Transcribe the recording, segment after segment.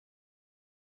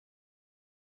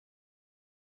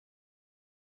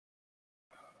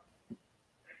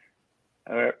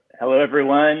Hello,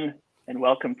 everyone, and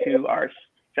welcome to our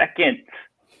second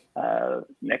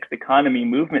Next Economy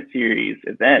Movement Series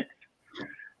event.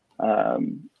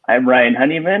 I'm Ryan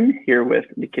Honeyman here with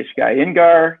Nikishka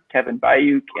Iyengar, Kevin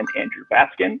Bayuk, and Andrew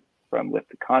Baskin from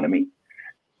Lift Economy.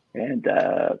 And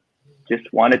just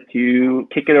wanted to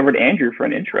kick it over to Andrew for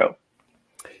an intro.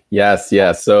 Yes.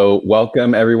 So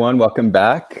welcome, everyone. Welcome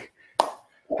back.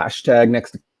 Hashtag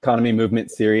Next Economy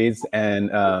Movement Series. And,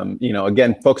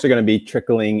 again, folks are going to be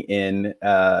trickling in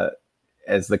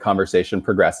as the conversation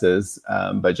progresses.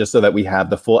 But just so that we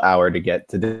have the full hour to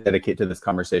dedicate to this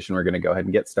conversation, we're going to go ahead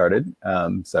and get started.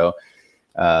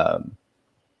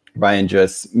 Ryan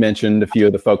just mentioned a few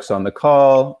of the folks on the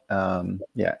call. I'm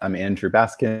Andrew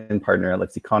Baskin, partner at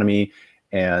Lift Economy.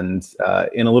 And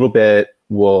in a little bit,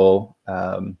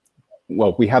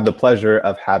 we have the pleasure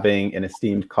of having an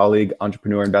esteemed colleague,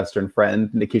 entrepreneur, investor, and friend,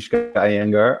 Nikishka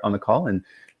Iyengar, on the call. And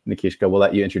Nikishka, we'll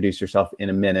let you introduce yourself in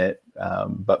a minute.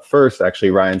 But first,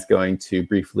 actually, Ryan's going to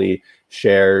briefly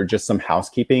share just some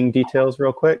housekeeping details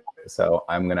real quick. So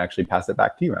I'm going to actually pass it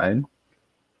back to you, Ryan.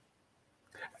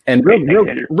 And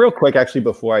real quick, actually,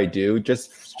 before I do,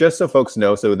 just so folks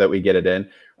know, so that we get it in,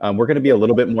 we're going to be a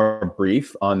little bit more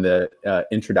brief on the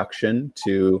introduction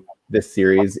to this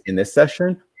series in this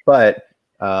session. But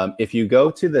if you go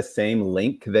to the same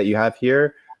link that you have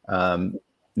here,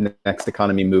 Next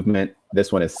Economy Movement,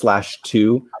 this one is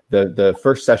 /2. The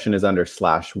first session is under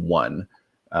 /1.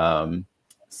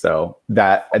 So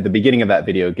that at the beginning of that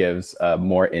video gives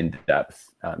more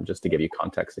in-depth, just to give you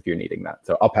context if you're needing that.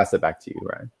 So I'll pass it back to you,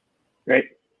 Ryan. Great.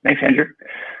 Thanks, Andrew.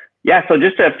 Yeah, so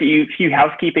just a few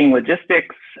housekeeping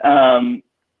logistics.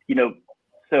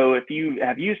 So if you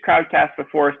have used Crowdcast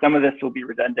before, some of this will be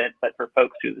redundant, but for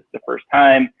folks who this is the first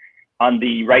time, on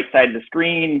the right side of the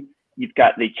screen, you've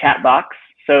got the chat box.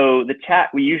 So the chat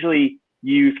we usually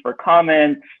use for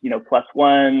comments,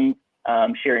 +1,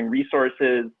 sharing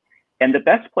resources. And the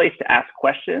best place to ask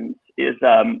questions is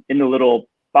in the little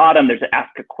bottom, there's an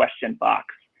ask a question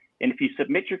box. And if you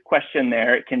submit your question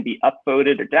there, it can be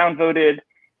upvoted or downvoted.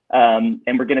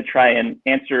 And we're gonna try and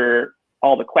answer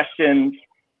all the questions.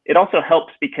 It also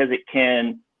helps because it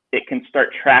can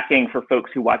start tracking for folks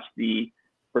who watch the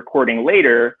recording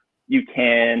later. You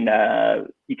can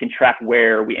track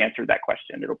where we answered that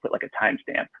question. It'll put like a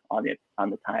timestamp on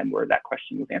the time where that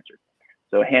question was answered.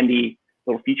 So a handy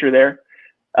little feature there.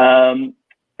 And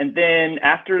then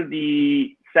after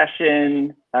the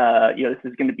session,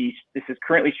 this is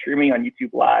currently streaming on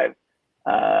YouTube Live,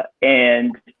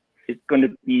 and it's going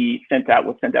to be sent out.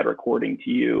 We'll send out a recording to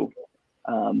you.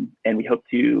 And we hope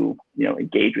to,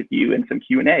 engage with you in some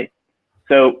Q&A.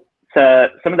 So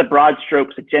some of the broad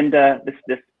strokes agenda,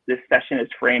 this session is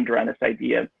framed around this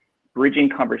idea of bridging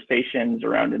conversations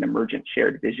around an emergent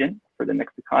shared vision for the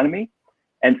next economy.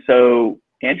 And so,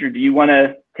 Andrew, do you want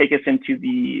to take us into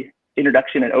the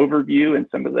introduction and overview and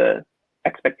some of the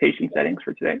expectation settings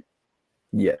for today?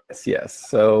 Yes.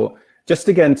 So just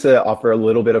again to offer a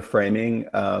little bit of framing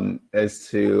as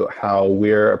to how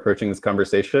we're approaching this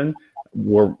conversation.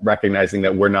 We're recognizing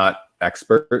that we're not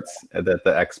experts, that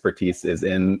the expertise is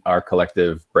in our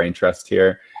collective brain trust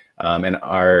here. And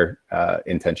our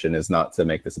intention is not to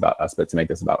make this about us, but to make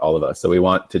this about all of us. So we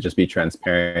want to just be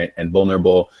transparent and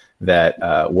vulnerable that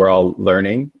we're all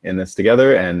learning in this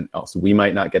together. And also we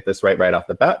might not get this right off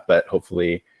the bat, but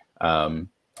hopefully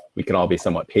we can all be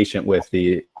somewhat patient with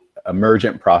the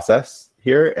emergent process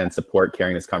here and support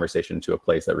carrying this conversation to a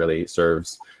place that really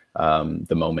serves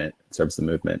the moment, serves the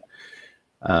movement.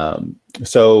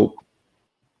 So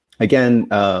again,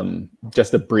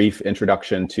 just a brief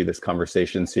introduction to this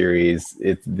conversation series.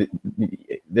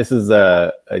 This is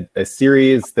a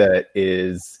series that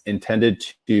is intended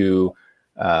to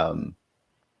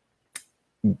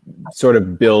sort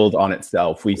of build on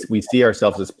itself. We see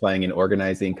ourselves as playing an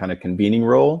organizing kind of convening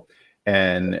role,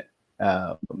 and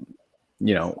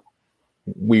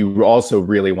we also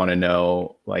really want to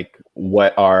know, like,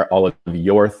 what are all of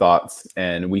your thoughts?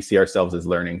 And we see ourselves as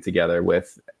learning together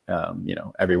with,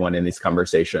 everyone in these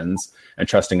conversations and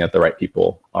trusting that the right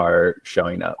people are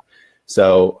showing up.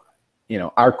 So,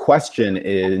 our question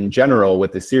in general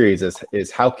with the series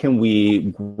is how can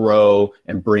we grow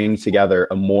and bring together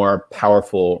a more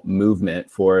powerful movement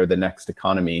for the next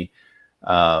economy?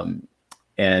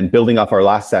 And building off our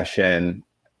last session,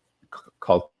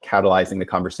 called Catalyzing the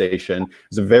Conversation. It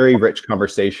was a very rich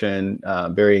conversation,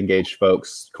 very engaged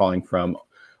folks calling from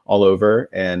all over.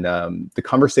 And the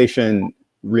conversation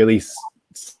really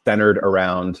centered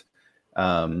around,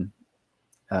 sort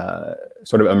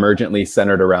of emergently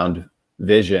centered around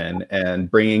vision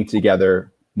and bringing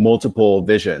together multiple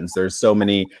visions. There's so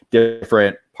many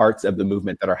different parts of the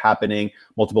movement that are happening,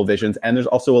 multiple visions, and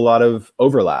there's also a lot of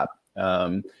overlap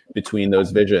between those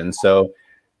visions. So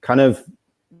kind of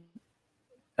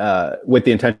with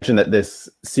the intention that this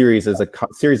series is a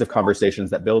series of conversations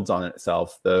that builds on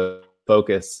itself, the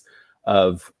focus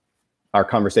of our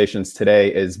conversations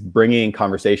today is bringing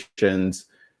conversations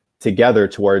together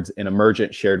towards an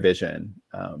emergent shared vision,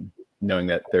 knowing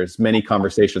that there's many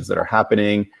conversations that are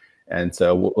happening. And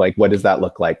so like, what does that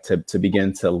look like to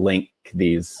begin to link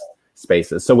these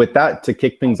spaces? So with that, to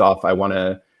kick things off, I want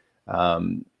to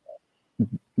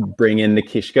bring in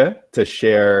Nikishka to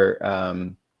share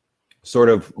sort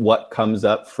of what comes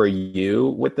up for you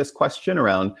with this question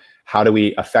around how do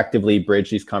we effectively bridge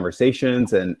these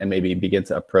conversations and maybe begin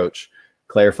to approach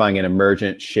clarifying an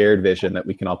emergent shared vision that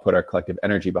we can all put our collective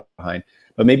energy behind.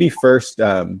 But maybe first,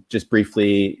 just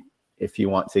briefly, if you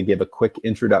want to give a quick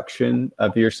introduction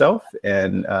of yourself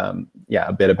and yeah,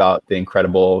 a bit about the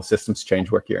incredible systems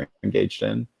change work you're engaged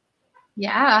in.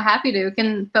 Yeah, happy to.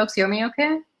 Can folks hear me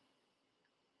okay?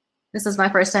 This is my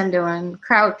first time doing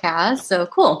Crowdcast, so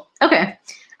cool. Okay.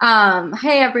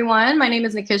 Hey, everyone. My name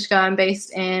is Nikishka. I'm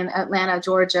based in Atlanta,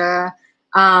 Georgia.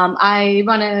 I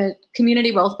run a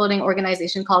community wealth building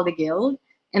organization called The Guild,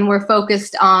 and we're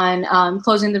focused on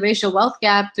closing the racial wealth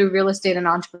gap through real estate and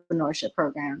entrepreneurship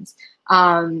programs.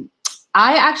 I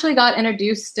actually got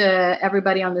introduced to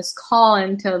everybody on this call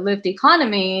into lived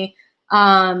economy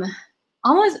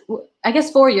almost, I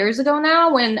guess, 4 years ago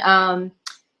now, when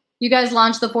you guys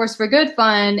launched the Force for Good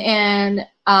Fund, and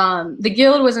the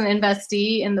Guild was an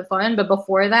investee in the fund. But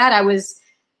before that,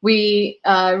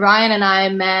 Ryan and I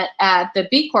met at the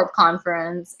B Corp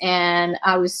conference, and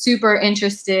I was super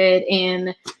interested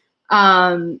in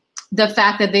the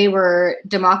fact that they were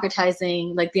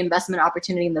democratizing like the investment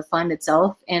opportunity in the fund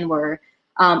itself, and were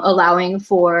allowing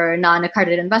for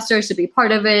non-accredited investors to be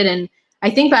part of it. And I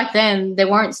think back then there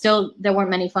weren't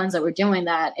many funds that were doing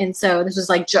that. And so this was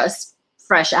like just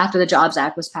fresh after the Jobs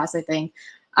Act was passed, I think.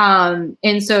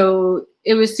 And so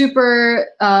it was super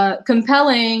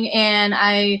compelling, and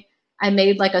I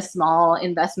made like a small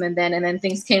investment then, and then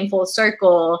things came full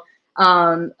circle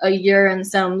a year and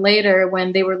some later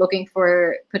when they were looking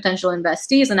for potential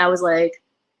investees, and I was like,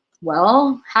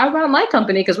 well, how about my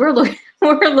company? Because we're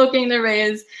looking to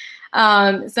raise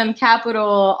some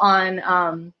capital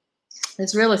on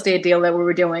this real estate deal that we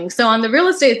were doing. So on the real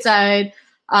estate side,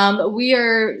 we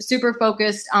are super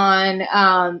focused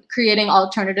on creating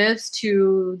alternatives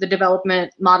to the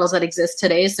development models that exist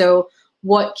today. So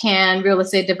what can real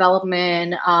estate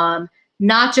development,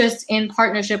 not just in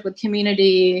partnership with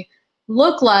community,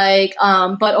 look like,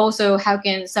 but also how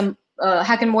can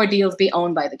more deals be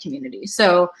owned by the community?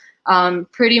 So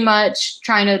pretty much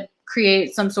trying to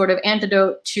create some sort of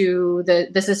antidote to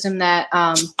the system that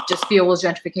just fuels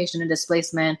gentrification and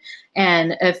displacement.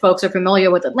 And if folks are familiar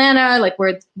with Atlanta, like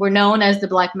we're known as the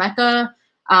Black Mecca,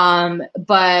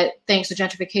 but thanks to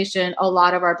gentrification, a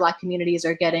lot of our Black communities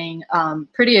are getting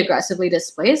pretty aggressively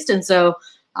displaced. And so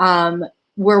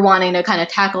we're wanting to kind of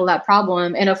tackle that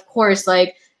problem. And of course,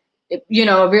 like, you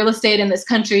know, real estate in this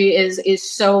country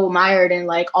is so mired in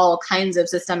like all kinds of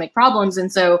systemic problems. And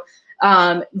so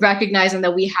recognizing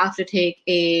that we have to take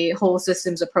a whole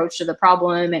systems approach to the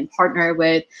problem and partner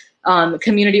with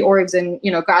community orgs and,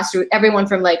 you know, grassroots, everyone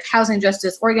from like housing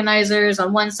justice organizers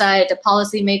on one side to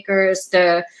policymakers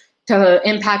to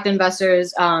impact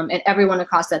investors, and everyone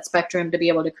across that spectrum to be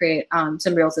able to create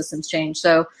some real systems change.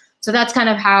 So that's kind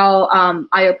of how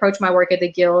I approach my work at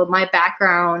the Guild. My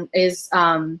background is,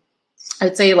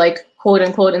 I'd say, like, quote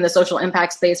unquote, in the social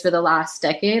impact space for the last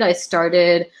decade. I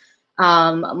started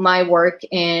my work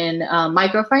in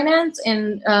microfinance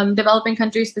in developing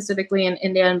countries, specifically in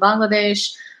India and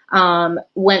Bangladesh.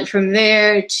 Went from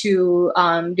there to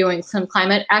doing some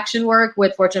climate action work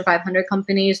with Fortune 500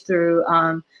 companies through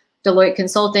Deloitte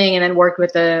Consulting, and then worked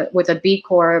with a B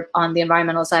Corp on the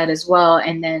environmental side as well.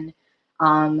 And then,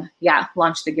 yeah,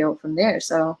 launched the Guild from there.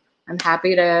 So I'm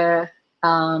happy to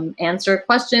answer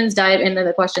questions, dive into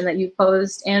the question that you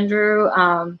posed, Andrew.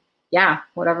 Yeah,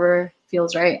 whatever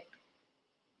feels right.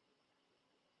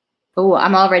 Oh,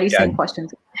 I'm already seeing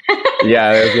questions. Yeah,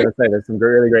 I was going to say, there's some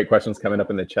really great questions coming up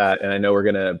in the chat, and I know we're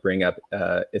going to bring up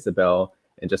Isabel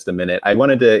in just a minute.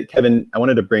 Kevin, I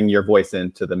wanted to bring your voice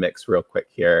into the mix real quick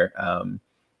here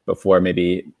before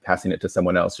maybe passing it to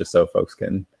someone else, just so folks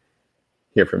can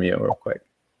hear from you real quick.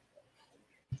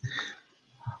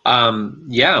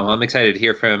 Yeah, well, I'm excited to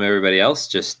hear from everybody else.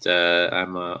 Just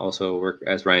I'm also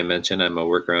as Ryan mentioned, I'm a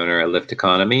worker owner at Lived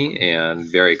Economy, and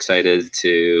very excited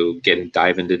to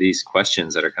dive into these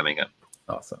questions that are coming up.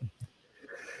 Awesome.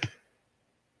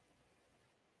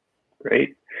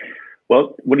 Great.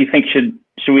 Well, what do you think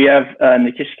should we have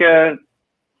Nikishka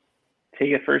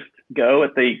take a first go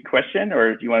at the question,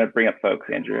 or do you want to bring up folks,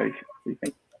 Andrew? What do you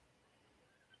think?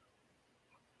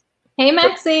 Hey,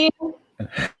 Maxine.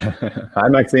 Hi,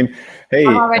 Maxine. Hey.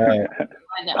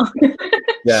 I know.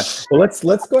 Yeah. Well,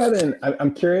 let's go ahead and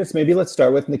I'm curious. Maybe let's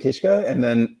start with Nikishka, and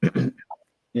then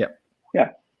yeah.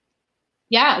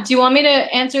 Yeah. Do you want me to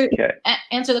answer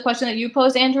the question that you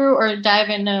posed, Andrew, or dive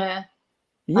into?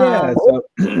 Yeah. So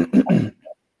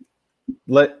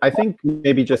I think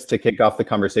maybe just to kick off the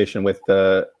conversation with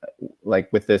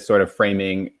with this sort of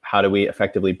framing, how do we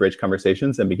effectively bridge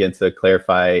conversations and begin to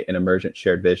clarify an emergent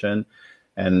shared vision?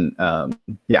 And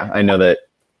yeah, I know that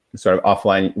sort of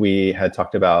offline, we had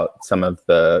talked about some of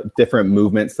the different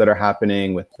movements that are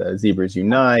happening with the Zebras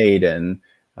Unite and,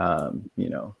 you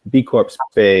know, B Corp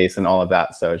space and all of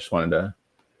that. So I just wanted to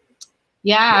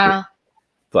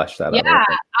flesh that out. Yeah,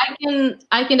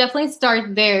 I can definitely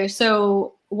start there.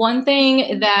 So one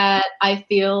thing that I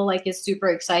feel like is super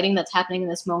exciting that's happening in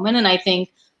this moment, and I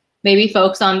think maybe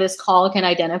folks on this call can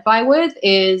identify with,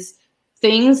 is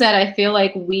things that I feel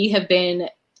like we have been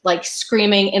like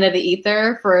screaming into the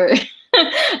ether for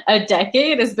a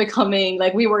decade is becoming,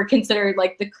 like, we were considered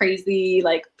like the crazy,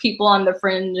 like, people on the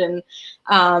fringe, and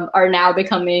are now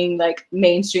becoming like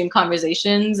mainstream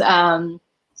conversations.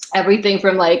 Everything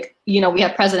from, like, you know, we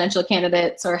have presidential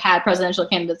candidates or had presidential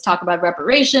candidates talk about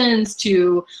reparations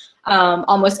to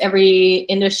almost every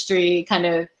industry kind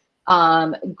of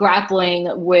grappling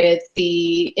with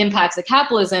the impacts of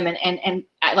capitalism and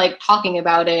like talking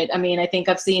about it. I mean, I think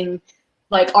I've seen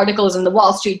like articles in the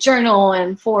Wall Street Journal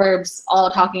and Forbes all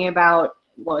talking about,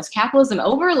 well, is capitalism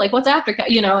over? Like, what's after,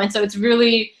 you know? And so it's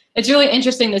really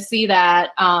interesting to see that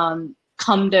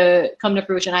come to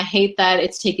fruition. I hate that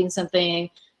it's taken something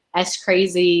as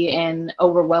crazy and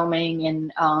overwhelming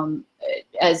and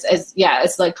as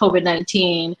like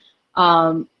COVID-19.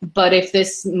 But if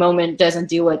this moment doesn't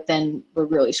do it, then we're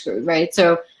really screwed, right?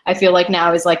 So I feel like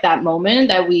now is like that moment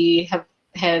that we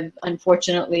have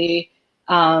unfortunately,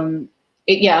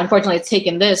 unfortunately it's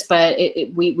taken this, but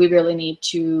we really need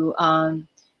to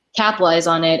capitalize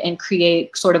on it and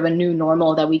create sort of a new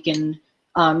normal that we can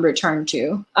return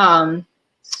to.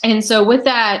 And so with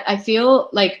that, I feel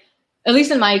like, at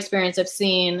least in my experience, I've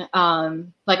seen,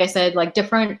 like I said, like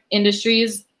different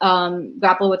industries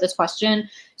grapple with this question.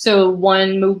 So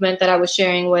one movement that I was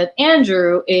sharing with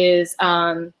Andrew is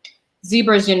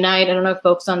Zebras Unite. I don't know if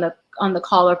folks on the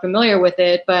call are familiar with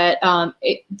it, but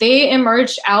they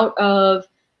emerged out of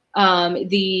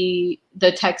the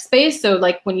tech space. So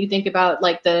like when you think about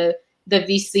like the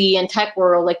VC and tech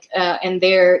world, like and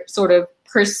their sort of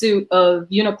pursuit of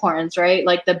unicorns, right?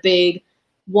 Like the big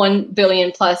 $1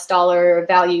 billion+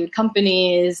 valued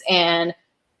companies, and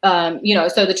you know,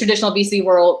 so the traditional VC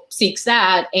world seeks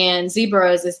that, and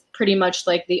Zebras is pretty much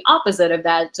like the opposite of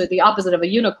that. So the opposite of a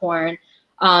unicorn,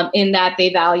 in that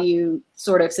they value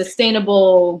sort of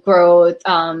sustainable growth,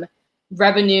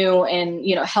 revenue, and,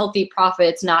 you know, healthy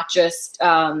profits, not just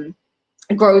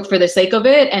growth for the sake of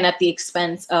it and at the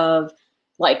expense of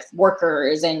like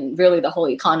workers and really the whole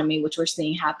economy, which we're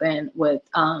seeing happen with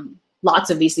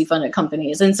lots of VC funded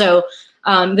companies. And so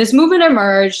this movement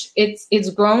emerged. It's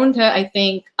grown to, I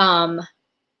think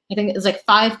it's like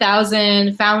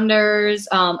 5,000 founders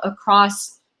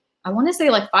across, I want to say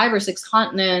like 5 or 6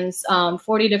 continents,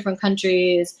 40 different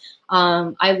countries.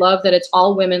 I love that it's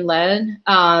all women led.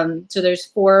 So there's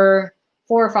four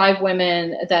or five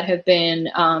women that have been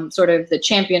sort of the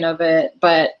champion of it,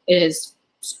 but it has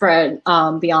spread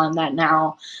beyond that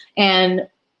now. And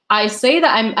I say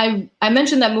that I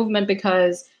mentioned that movement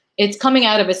because it's coming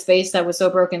out of a space that was so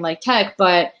broken like tech,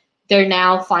 but they're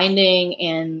now finding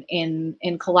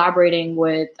and collaborating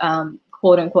with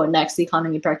quote unquote next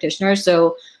economy practitioners.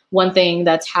 So one thing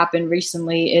that's happened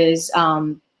recently is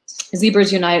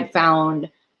Zebras Unite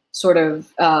found sort of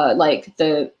like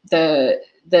the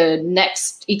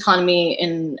next economy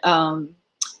in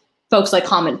folks like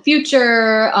Common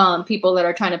Future, people that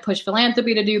are trying to push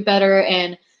philanthropy to do better.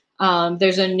 And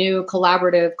there's a new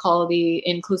collaborative called the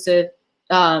Inclusive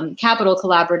Capital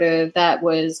Collaborative that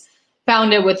was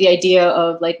founded with the idea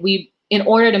of like, in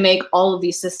order to make all of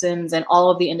these systems and all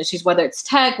of the industries, whether it's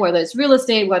tech, whether it's real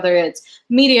estate, whether it's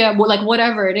media, like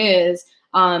whatever it is,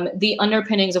 the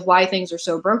underpinnings of why things are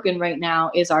so broken right now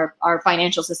is our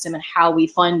financial system and how we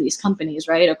fund these companies,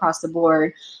 right, across the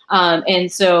board.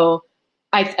 And so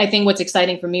I think what's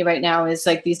exciting for me right now is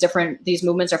like these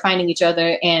movements are finding each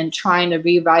other and trying to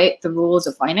rewrite the rules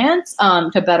of finance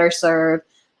to better serve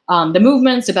the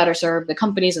movements, to better serve the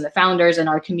companies and the founders and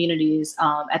our communities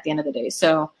at the end of the day.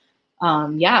 So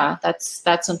yeah, that's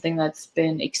something that's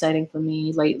been exciting for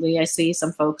me lately. I see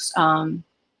some folks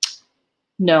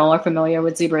know are familiar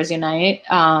with Zebras Unite.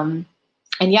 And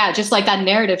yeah, just like that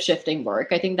narrative shifting work,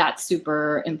 I think that's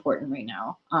super important right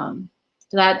now.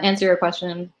 Did that answer your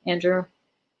question, Andrew?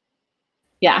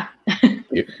 Yeah.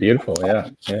 Beautiful. Yeah.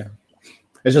 Yeah.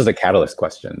 It's just a catalyst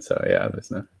question. So yeah,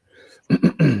 there's no.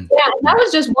 Yeah, that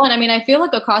was just one. I mean, I feel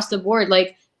like across the board,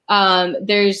 like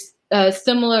there's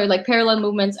similar, like parallel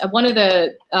movements. One of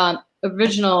the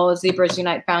original Zebras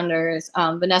Unite founders,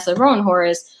 Vanessa Rowan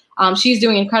Horace, she's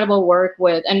doing incredible work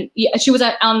with, and she was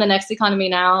on the Next Economy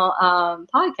Now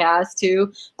podcast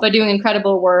too, but doing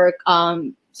incredible work,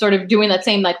 sort of doing that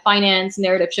same like finance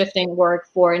narrative shifting work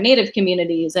for Native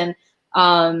communities. And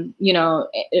you know,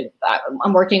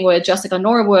 I'm working with Jessica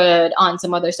Norwood on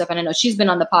some other stuff, and I know she's been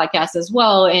on the podcast as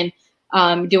well, and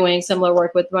doing similar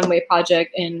work with Runway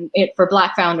Project and for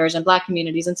Black founders and Black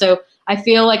communities. And so I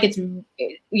feel like it's,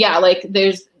 yeah, like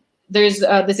there's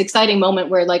this exciting moment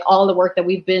where like all the work that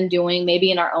we've been doing,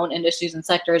 maybe in our own industries and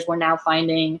sectors, we're now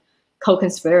finding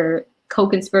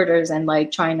co-conspirators and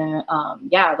like trying to,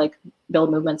 yeah, like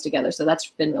build movements together. So that's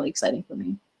been really exciting for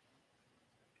me.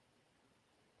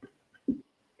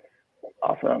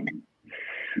 Awesome.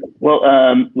 Well,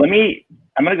 I'm going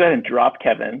to go ahead and drop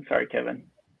Kevin. Sorry, Kevin.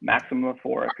 Maximum of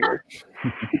 4 up here.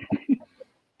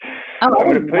 I'm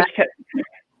going to push Kevin.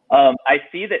 I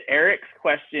see that Eric's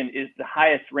question is the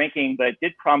highest ranking, but I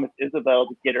did promise Isabel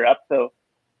to get her up. So,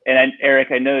 and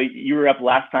Eric, I know you were up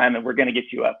last time, and we're going to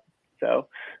get you up. So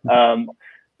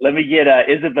let me get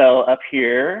Isabel up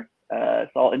here. So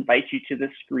I'll invite you to the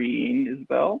screen,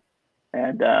 Isabel.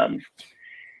 And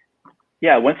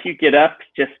yeah, once you get up,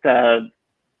 just,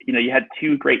 you know, you had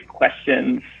 2 great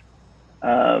questions.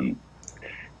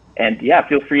 And yeah,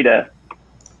 feel free to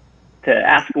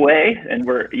ask away, and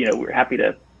we're happy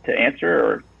to answer,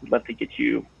 or love to get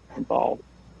you involved.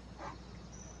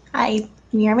 Hi,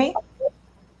 can you hear me?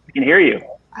 We can hear you.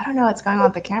 I don't know what's going on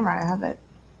with the camera. I have it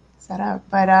set up,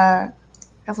 but I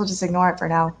guess we'll just ignore it for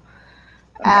now.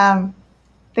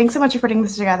 Thanks so much for putting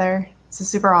this together. This is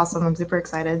super awesome. I'm super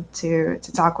excited to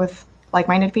talk with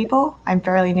like-minded people. I'm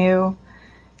fairly new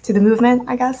to the movement,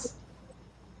 I guess,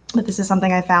 but this is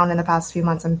something I found in the past few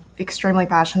months I'm extremely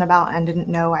passionate about and didn't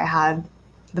know I had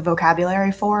the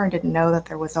vocabulary for, and didn't know that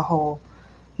there was a whole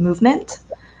movement.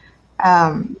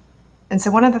 And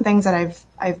so one of the things that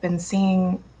I've been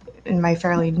seeing in my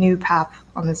fairly new path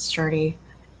on this journey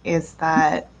is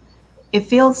that it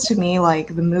feels to me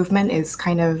like the movement is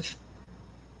kind of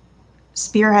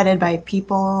spearheaded by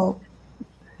people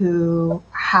who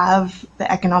have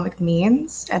the economic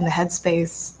means and the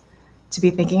headspace to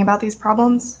be thinking about these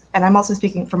problems. And I'm also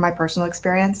speaking from my personal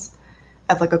experience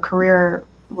of like a career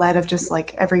led of just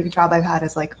like every job I've had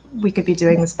is like, we could be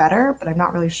doing this better, but I'm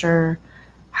not really sure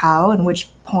how and which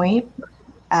point.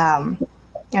 And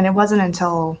it wasn't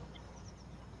until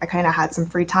I kind of had some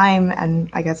free time and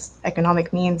I guess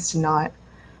economic means to not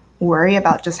worry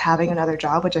about just having another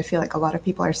job, which I feel like a lot of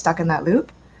people are stuck in that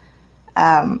loop.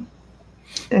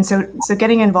 And so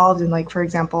getting involved in, like, for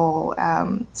example,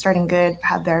 Starting Good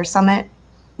had their summit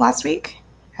last week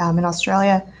in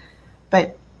Australia,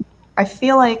 but I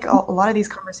feel like a lot of these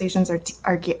conversations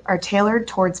are tailored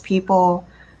towards people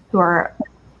who are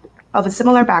of a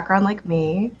similar background like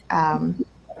me,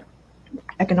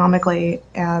 economically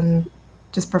and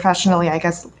just professionally, I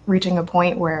guess, reaching a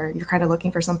point where you're kind of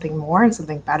looking for something more and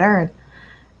something better,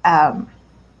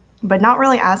 but not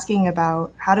really asking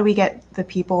about how do we get the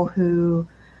people who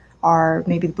are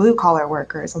maybe the blue collar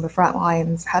workers on the front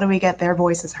lines, how do we get their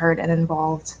voices heard and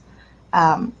involved?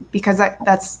 Because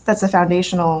that's a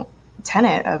foundational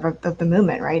tenet of the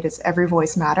movement, right? Is every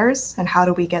voice matters, and how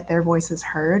do we get their voices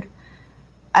heard?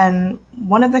 And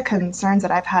one of the concerns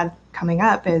that I've had coming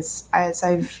up is as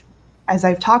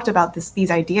I've talked about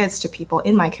these ideas to people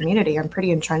in my community, I'm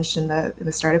pretty entrenched in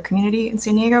the startup community in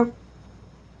San Diego.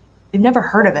 They've never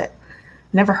heard of it,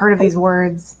 never heard of these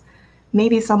words.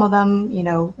 Maybe some of them, you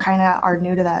know, kind of are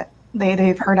new to that.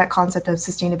 They've heard that concept of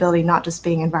sustainability not just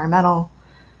being environmental,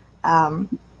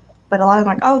 but a lot of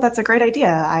them are like, oh, that's a great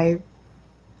idea.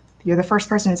 You're the first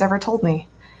person who's ever told me.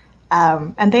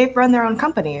 And they've run their own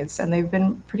companies and they've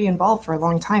been pretty involved for a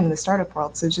long time in the startup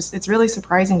world. So it's really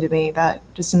surprising to me that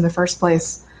just in the first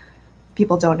place,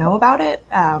 people don't know about it.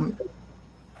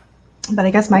 But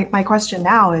I guess my question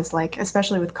now is, like,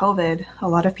 especially with COVID, a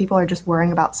lot of people are just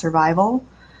worrying about survival.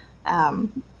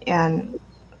 And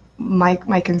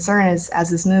my concern is, as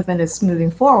this movement is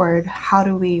moving forward, how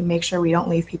do we make sure we don't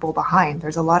leave people behind?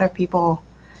 There's a lot of people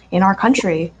in our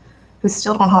country who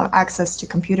still don't have access to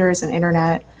computers and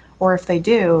internet, or if they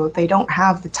do, they don't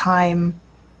have the time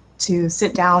to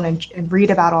sit down and read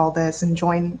about all this and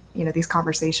join, you know, these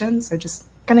conversations. So just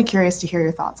kind of curious to hear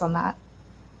your thoughts on that.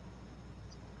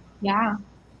 Yeah.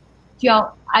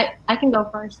 Y'all, I can go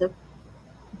first if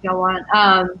y'all want.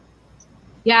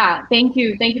 Yeah, thank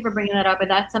you for bringing that up.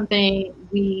 And that's something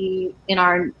we in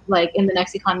our in the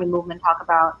Next Economy movement talk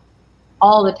about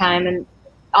all the time. And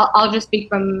I'll just speak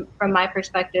from my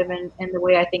perspective and the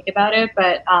way I think about it.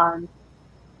 But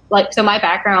so my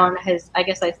background has,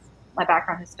 my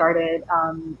background has started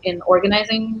in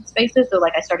organizing spaces. So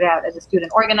I started out as a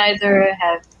student organizer,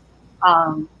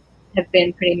 have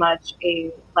been pretty much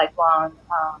a lifelong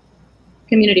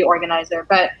community organizer.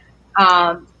 But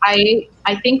I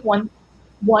think one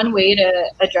way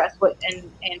to address what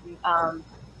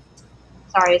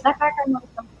sorry, is that background noise?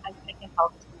 I can't tell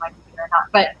if it's from my computer or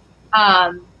not. But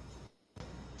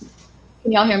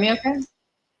can y'all hear me okay?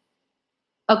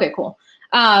 Okay, cool.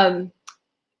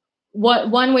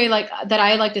 One way that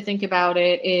I like to think about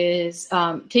it is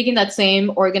taking that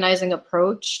same organizing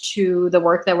approach to the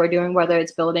work that we're doing, whether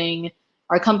it's building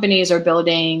our companies or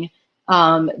building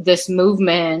this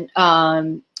movement.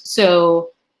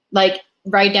 So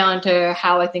right down to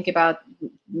how I think about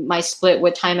my split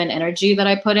with time and energy that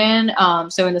I put in.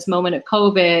 So in this moment of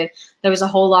COVID, there was a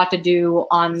whole lot to do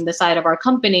on the side of our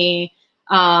company,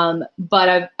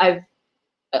 but I've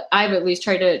at least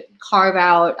tried to carve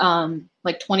out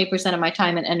 20% of my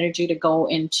time and energy to go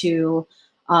into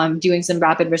doing some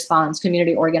rapid response,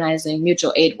 community organizing,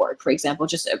 mutual aid work, for example,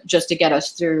 just to get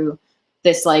us through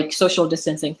this social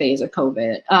distancing phase of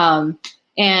COVID.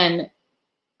 And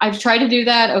I've tried to do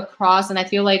that across, and I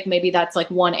feel like maybe that's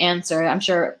one answer. I'm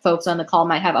sure folks on the call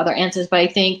might have other answers, but I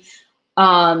think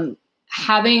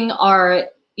having our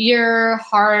ear,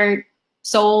 heart,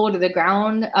 soul to the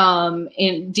ground,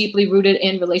 in deeply rooted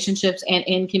in relationships and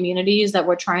in communities that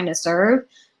we're trying to serve,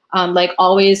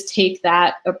 always take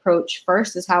that approach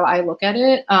first is how I look at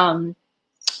it.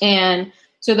 And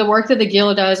so the work that the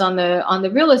Guild does on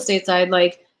the real estate side,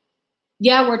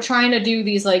 yeah, we're trying to do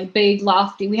these big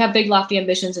lofty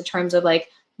ambitions in terms of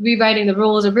rewriting the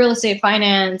rules of real estate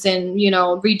finance and,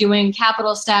 redoing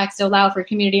capital stacks to allow for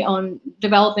community owned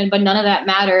development. But none of that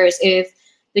matters if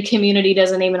the community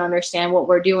doesn't even understand what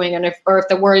we're doing, and if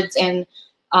the words and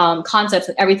concepts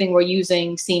and everything we're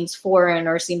using seems foreign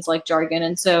or seems like jargon.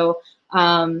 And so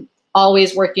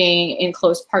always working in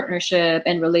close partnership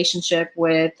and relationship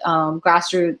with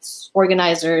grassroots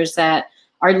organizers that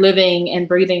are living and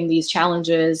breathing these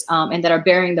challenges and that are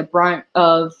bearing the brunt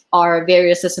of our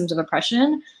various systems of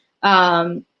oppression.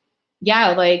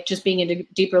 Yeah, just being in a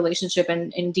deep relationship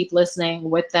and in deep listening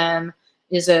with them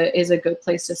is a good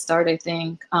place to start, I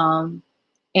think. And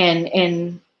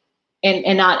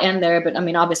not end there, but I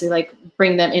mean, obviously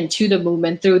bring them into the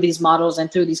movement through these models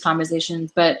and through these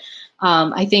conversations. But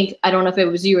I think, I don't know if it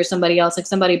was you or somebody else,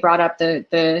 somebody brought up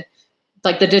the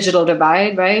digital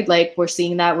divide, right? We're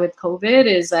seeing that with COVID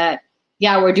is that,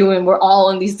 yeah, we're all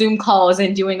on these Zoom calls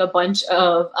and doing a bunch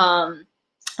of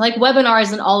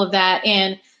webinars and all of that.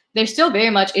 And there still very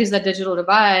much is that digital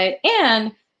divide.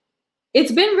 And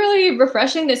it's been really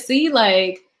refreshing to see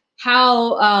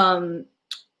how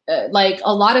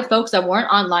a lot of folks that weren't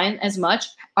online as much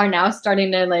are now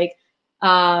starting to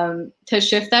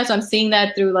shift that. So I'm seeing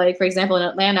that through for example, in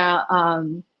Atlanta,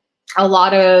 a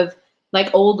lot of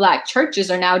old Black churches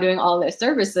are now doing all their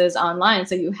services online.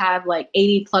 So you have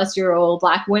 80-plus-year-old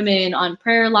Black women on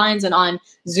prayer lines and on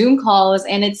Zoom calls.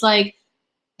 And it's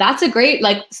that's a great,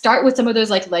 start with some of those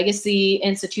legacy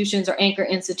institutions or anchor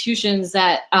institutions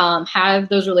that have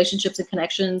those relationships and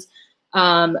connections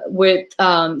with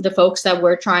the folks that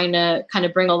we're trying to kind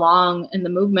of bring along in the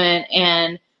movement.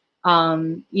 And,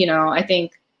 I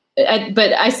think,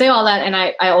 but I say all that, and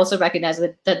I also recognize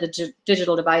that the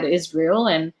digital divide is real.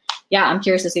 And yeah, I'm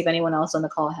curious to see if anyone else on the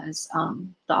call has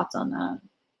thoughts on that.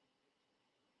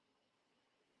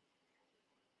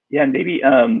 Yeah, maybe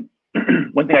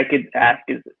one thing I could ask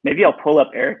is maybe I'll pull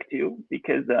up Eric too,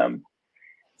 because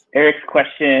Eric's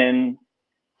question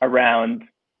around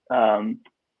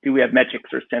do we have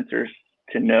metrics or sensors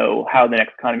to know how the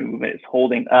Next Economy movement is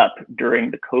holding up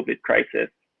during the COVID crisis?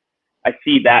 I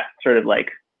see that sort of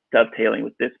dovetailing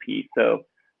with this piece. So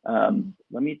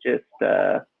let me just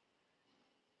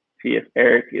see if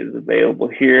Eric is available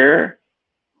here.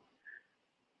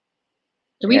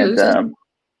 Do we lose him?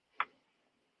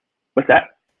 What's that?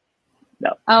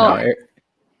 No. Oh, no,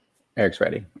 Eric's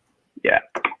ready. Yeah.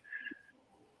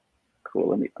 Cool.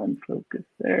 Let me unfocus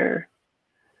there.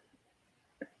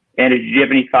 And did you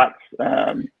have any thoughts?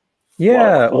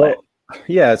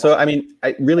 Yeah. So, I mean,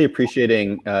 I really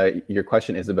appreciating your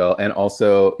question, Isabel, and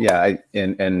also, yeah,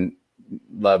 and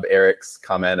love Eric's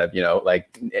comment of,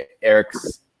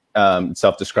 Eric's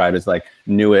self-described as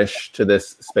newish to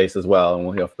this space as well, and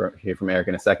we'll hear from Eric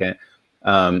in a second.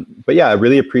 But yeah,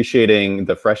 really appreciating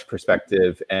the fresh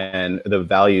perspective and the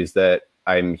values that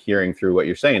I'm hearing through what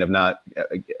you're saying of not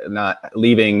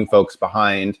leaving folks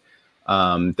behind.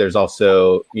 There's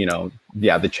also,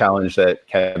 the challenge that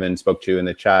Kevin spoke to in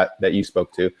the chat that you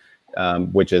spoke to,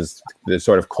 which is the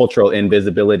sort of cultural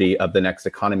invisibility of the next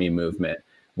economy movement,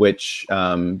 which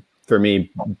for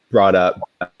me brought up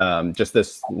just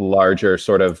this larger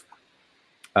sort of,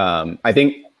 I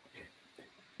think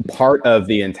part of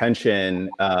the intention,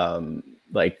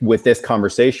 like with this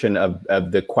conversation of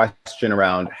the question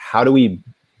around how do we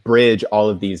bridge all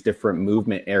of these different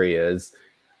movement areas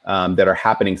that are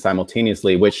happening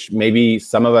simultaneously, which maybe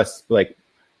some of us, like,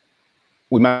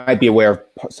 we might be aware of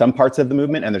some parts of the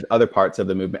movement and there's other parts of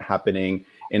the movement happening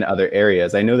in other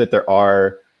areas. I know that there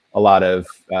are a lot of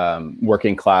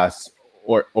working class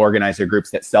or organizer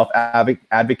groups that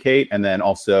self-advocate, and then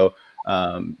also,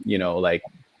 like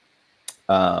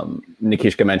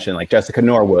Nikishka mentioned, like Jessica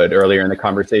Norwood earlier in the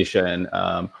conversation,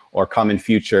 or Common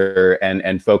Future,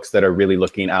 and folks that are really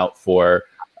looking out for,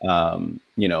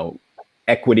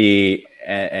 equity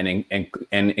and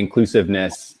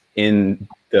inclusiveness in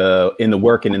the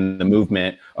work and in the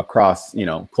movement across,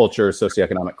 culture,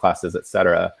 socioeconomic classes, et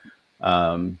cetera.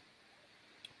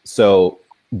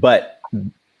 But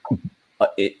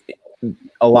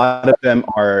a lot of them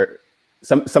are,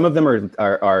 some of them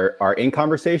are in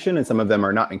conversation and some of them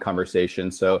are not in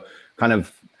conversation. So kind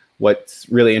of what's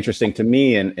really interesting to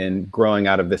me in growing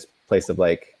out of this place of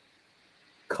like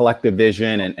collective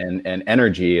vision and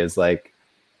energy is like,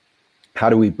 how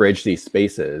do we bridge these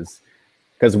spaces?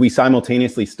 Because we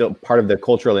simultaneously still, part of the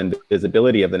cultural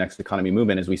invisibility of the next economy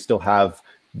movement is we still have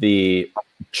the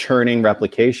churning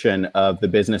replication of the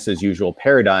business as usual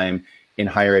paradigm in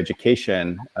higher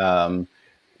education,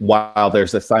 while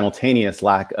there's a simultaneous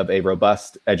lack of a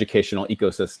robust educational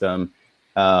ecosystem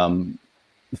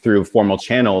through formal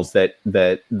channels that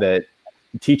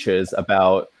teaches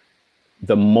about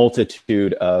the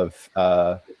multitude of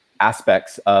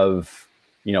aspects of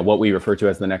what we refer to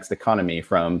as the next economy,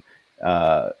 from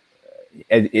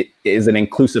it is an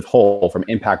inclusive whole, from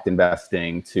impact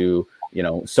investing to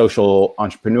social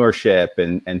entrepreneurship,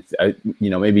 and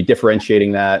maybe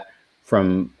differentiating that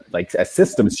from like a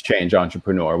systems change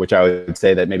entrepreneur, which I would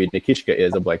say that maybe Nikishka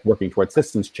is, of like working towards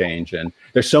systems change. And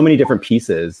there's so many different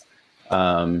pieces,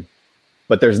 but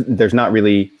there's not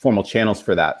really formal channels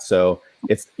for that. So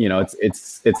it's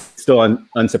still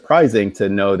unsurprising to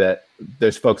know that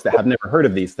there's folks that have never heard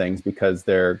of these things because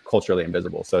they're culturally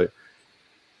invisible. So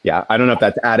yeah, I don't know if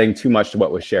that's adding too much to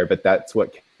what was shared, but that's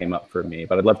what came up for me.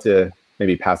 But I'd love to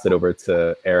maybe pass it over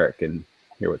to Eric and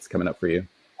hear what's coming up for you.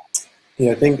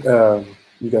 Yeah, I think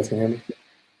you guys can hear me?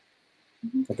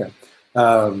 Okay.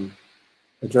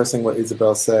 Addressing what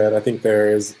Isabel said, I think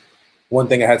there is one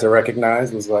thing I had to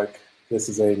recognize was like, this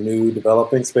is a new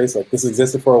developing space. Like this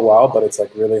existed for a while, but it's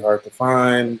like really hard to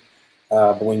find.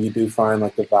 But when you do find,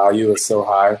 like the value is so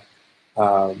high.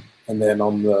 And then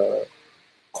on the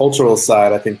cultural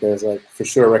side, I think there's like for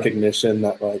sure recognition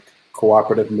that like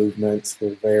cooperative movements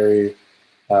were very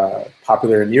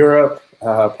popular in Europe,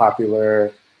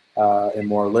 popular in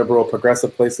more liberal,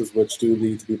 progressive places, which do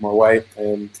lead to be more white.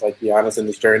 And like, be honest, in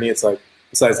this journey, it's like,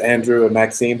 besides Andrew and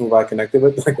Maxine, who I connected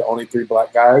with, like the only 3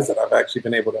 Black guys that I've actually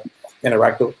been able to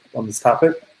interact with on this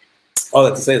topic. All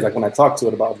that to say is like, when I talk to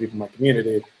it about people in my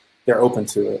community, they're open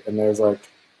to it. And there's like,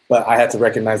 but I had to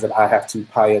recognize that I have to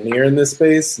pioneer in this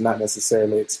space, not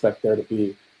necessarily expect there to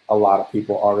be a lot of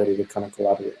people already to kind of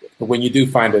collaborate with. But when you do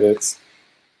find it,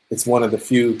 it's one of the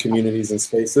few communities and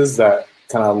spaces that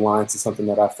kind of aligns to something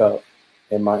that I felt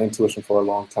in my intuition for a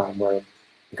long time, where,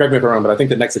 correct me if I'm wrong, but I think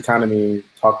the Next Economy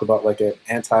talked about like an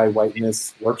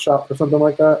anti-whiteness workshop or something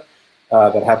like that,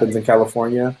 that happens in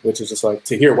California, which is just like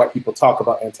to hear white people talk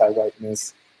about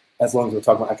anti-whiteness, as long as we're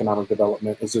talking about economic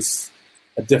development, is just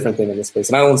a different thing in this space.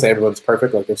 And I don't want to say everyone's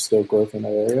perfect, like there's still growth in that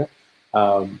area.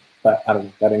 But I don't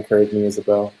know, that encouraged me,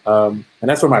 Isabel. And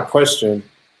that's for my question.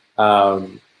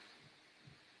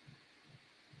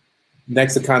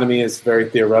 Next Economy is very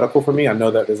theoretical for me. I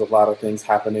know that there's a lot of things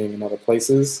happening in other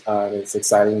places. It's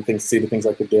exciting things to see, the things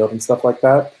like the Guild and stuff like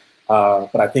that.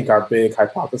 But I think our big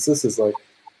hypothesis is like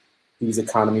these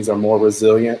economies are more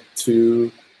resilient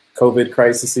to COVID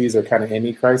crises or kind of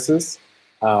any crisis.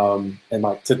 And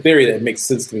like to theory, that makes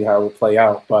sense to me how it would play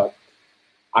out. But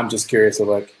I'm just curious of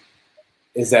like,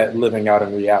 is that living out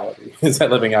in reality? Is that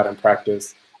living out in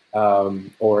practice?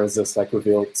 Or is this like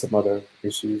revealed some other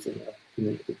issues in the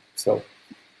community? So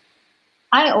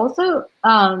I also,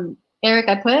 Eric,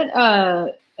 I put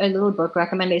a little book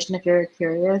recommendation if you're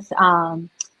curious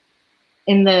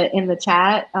in the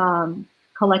chat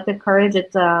Collective Courage.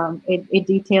 It's it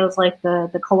details like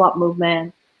the co-op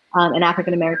movement in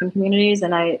African American communities,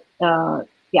 and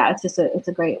yeah, it's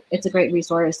a great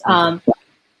resource. And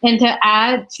to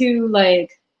add to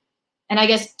like, and I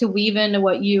guess to weave into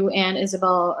what you and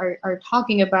Isabel are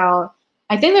talking about,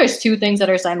 I think there's two things that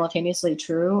are simultaneously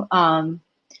true.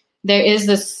 There is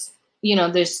this, you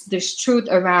know, there's truth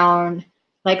around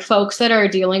like folks that are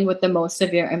dealing with the most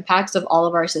severe impacts of all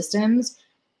of our systems,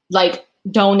 like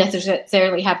don't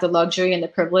necessarily have the luxury and the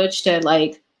privilege to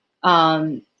like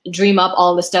dream up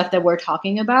all the stuff that we're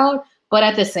talking about. But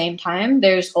at the same time,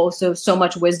 there's also so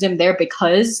much wisdom there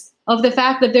because of the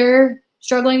fact that they're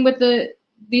struggling with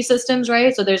these systems,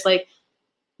 right? So there's like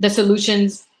the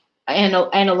solutions and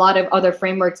a lot of other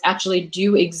frameworks actually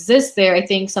do exist there. I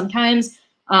think sometimes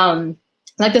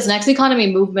like this next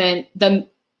economy movement, the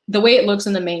way it looks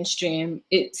in the mainstream,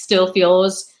 it still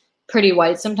feels pretty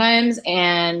white sometimes.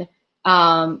 And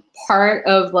part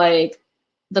of like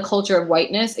the culture of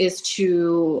whiteness is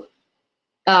to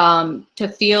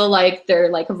feel like they're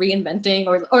like reinventing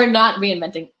or not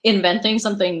reinventing, inventing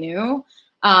something new.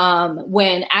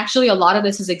 When actually a lot of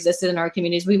this has existed in our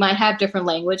communities. We might have different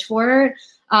language for it.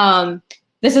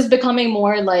 This is becoming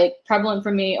more like prevalent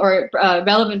for me or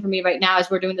relevant for me right now as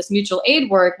we're doing this mutual aid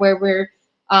work where we're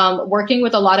working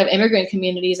with a lot of immigrant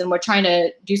communities, and we're trying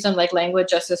to do some like language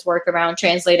justice work around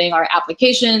translating our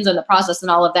applications and the process and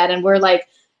all of that. And we're like,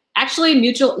 actually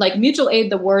mutual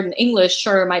aid, the word in English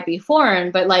sure might be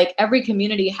foreign, but like every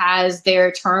community has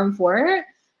their term for it.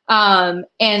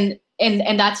 And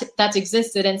that's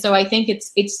existed. And so I think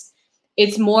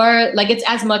it's more like it's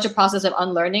as much a process of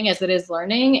unlearning as it is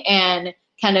learning, and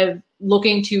kind of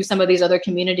looking to some of these other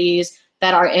communities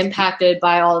that are impacted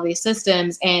by all of these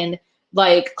systems and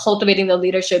like cultivating the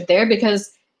leadership there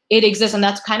because it exists. And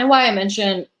that's kind of why I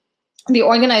mentioned the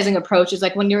organizing approach is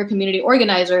like when you're a community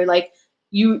organizer, like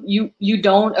you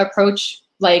don't approach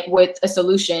like with a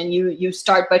solution. You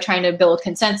start by trying to build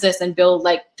consensus and build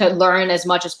like to learn as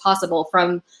much as possible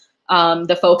from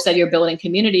the folks that you're building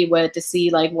community with to see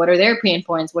like what are their pain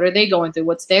points, what are they going through,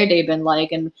 what's their day been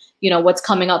like, and you know what's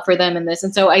coming up for them in this.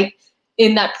 And so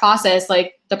in that process,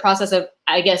 like the process of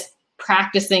I guess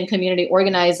practicing community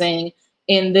organizing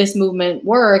in this movement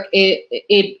work,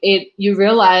 you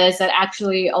realize that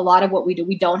actually a lot of what we do,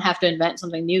 we don't have to invent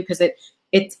something new because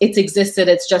it's existed.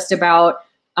 It's just about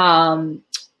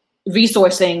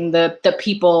resourcing the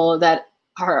people that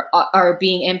are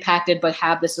being impacted but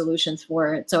have the solutions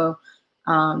for it. So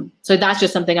so that's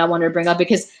just something I wanted to bring up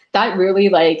because that really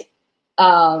like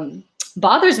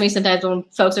bothers me sometimes when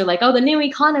folks are like, oh, the new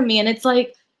economy, and it's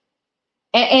like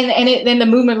and the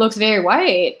movement looks very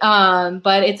white,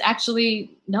 but it's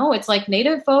actually no, it's like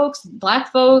Native folks,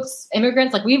 Black folks,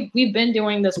 immigrants, like we've been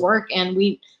doing this work and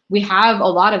we have a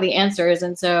lot of the answers.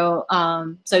 And so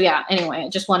so yeah, anyway, I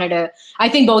just wanted to, I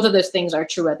think both of those things are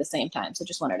true at the same time. So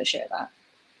just wanted to share that.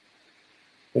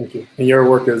 Thank you. And your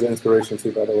work is an inspiration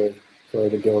too, by the way, for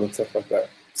the Guild and stuff like that.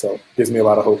 So it gives me a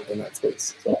lot of hope in that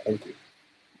space. So thank you.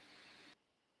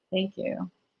 Thank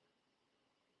you.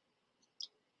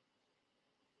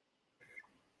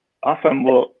 Awesome.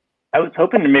 Well, I was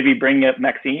hoping to maybe bring up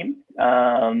Maxime.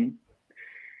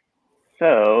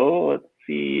 So let's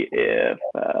see if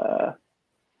I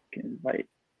can invite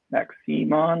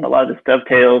Maxime on. A lot of this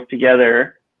dovetails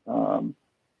together.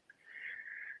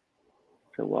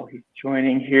 So while he's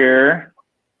joining here.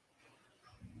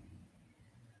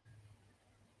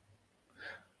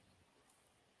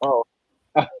 Oh.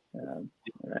 All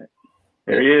right.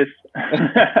 There he is.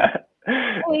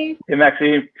 Hey. Hey,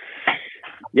 Maxime.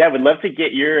 Yeah, would love to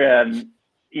get your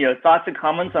thoughts and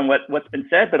comments on what's been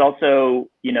said, but also,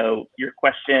 your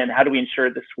question, how do we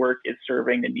ensure this work is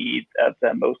serving the needs of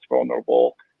the most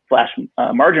vulnerable /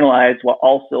 marginalized while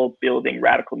also building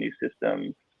radical new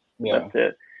systems? Yeah. Love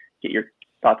to get your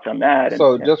thoughts on that.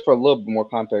 So just for a little bit more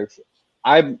context,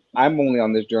 I'm only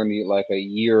on this journey like a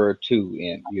year or two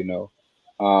in,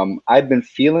 I've been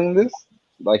feeling this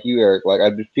like you, Eric, like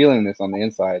I've been feeling this on the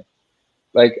inside.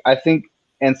 Like, I think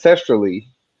ancestrally,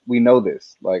 we know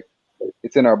this, like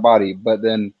it's in our body, but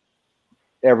then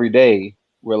every day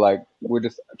we're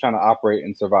just trying to operate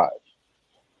and survive.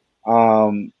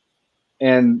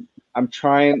 And I'm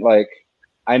trying, like,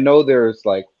 I know there's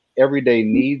like everyday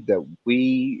need that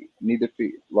we need to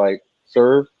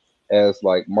serve as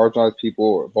like marginalized people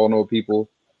or vulnerable people,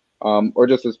 or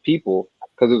just as people,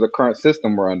 because there's a current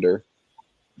system we're under.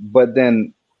 But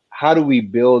then how do we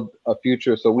build a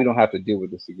future so we don't have to deal with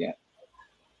this again?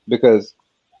 Because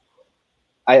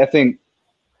I think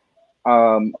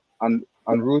on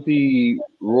Ruthie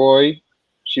Roy,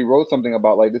 she wrote something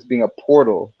about like this being a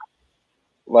portal,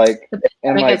 like,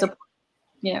 and like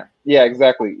Yeah. Yeah,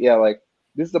 exactly. Yeah, like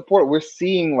this is the point we're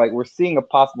seeing a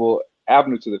possible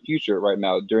avenue to the future right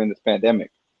now during this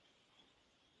pandemic.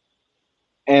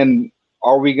 And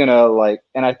are we gonna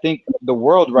and I think the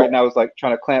world right now is like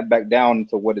trying to clamp back down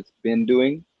to what it's been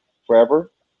doing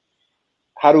forever.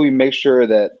 How do we make sure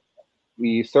that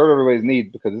we serve everybody's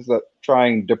needs, because this is a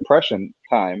trying depression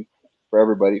time for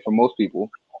everybody, for most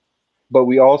people, but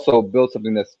we also build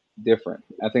something that's different.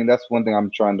 I think that's one thing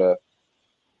I've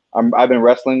been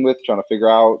wrestling with, trying to figure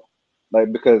out,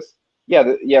 because we have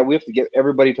to get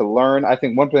everybody to learn. I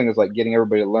think one thing is like getting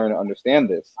everybody to learn and understand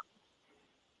this,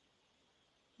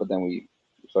 but then we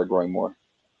start growing more.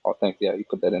 Oh, thanks. Yeah, you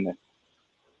put that in there.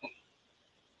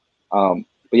 But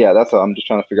yeah, that's I'm just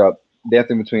trying to figure out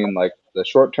dancing between like the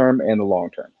short term and the long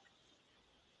term.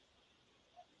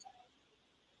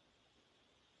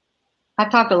 I've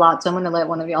talked a lot, so I'm going to let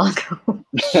one of y'all go.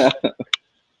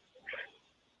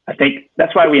 I think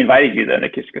that's why we invited you, though,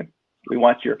 Nikishka. We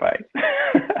want your advice.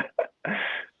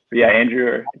 Yeah, Andrew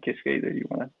or Nikishka, either you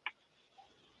want to.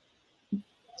 Do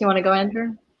you want to go,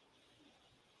 Andrew?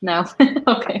 No.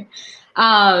 Okay.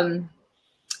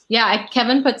 Yeah,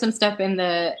 Kevin put some stuff in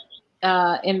the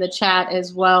chat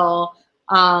as well.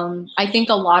 I think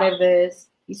a lot of this.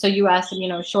 So you asked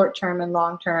him, short term and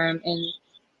long term, and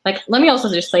let me also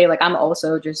just say, I'm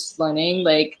also just learning.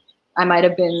 I might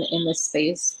have been in this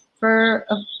space for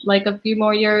a few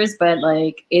more years, but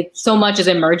it's so much is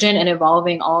emergent and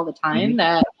evolving all the time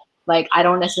that I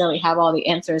don't necessarily have all the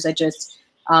answers. I just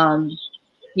when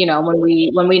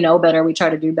we know better, we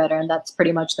try to do better, and that's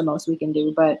pretty much the most we can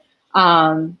do. But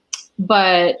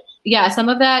yeah, some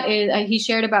of that is he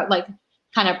shared about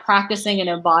kind of practicing and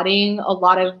embodying a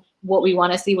lot of what we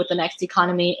want to see with the next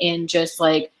economy in just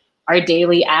our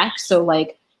daily acts. So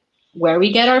where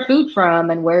we get our food from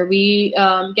and where we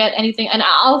get anything. And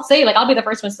I'll say, I'll be the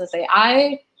first one to say,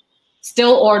 I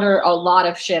still order a lot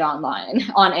of shit online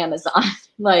on Amazon.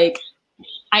 I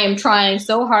am trying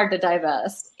so hard to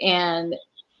divest, and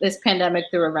this pandemic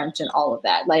threw a wrench in all of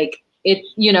that.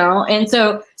 And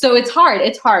so it's hard.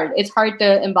 It's hard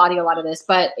to embody a lot of this,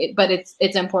 but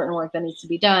it's important work that needs to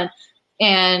be done.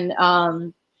 And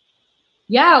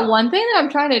yeah, one thing that I'm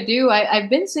trying to do, I've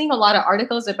been seeing a lot of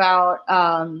articles about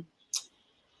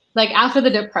after the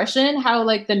Depression, how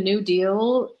the New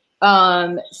Deal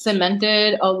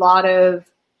cemented a lot of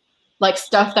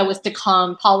stuff that was to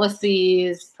come,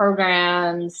 policies,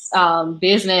 programs,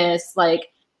 business,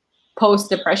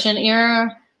 post-Depression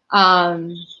era,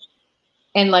 and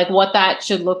what that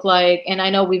should look like. And I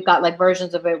know we've got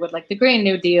versions of it with the Green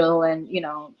New Deal and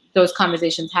those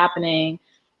conversations happening.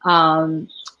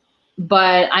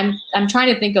 But I'm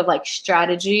trying to think of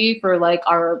strategy for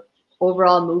our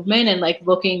overall movement, and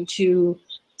looking to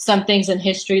some things in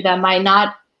history that might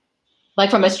not,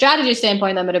 from a strategy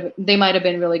standpoint, they might have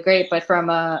been really great, but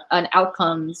from an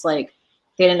outcomes, they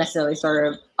didn't necessarily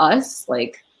serve us,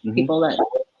 people that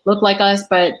look like us,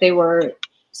 but they were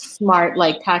smart,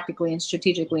 tactically and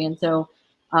strategically. And so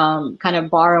kind of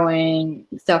borrowing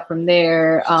stuff from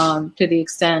there to the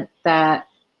extent that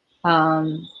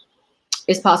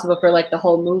is possible for the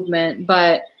whole movement.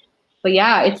 But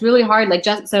yeah, it's really hard.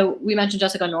 So we mentioned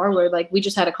Jessica Norwood, we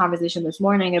just had a conversation this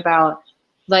morning about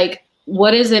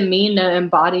what does it mean to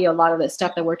embody a lot of the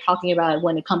stuff that we're talking about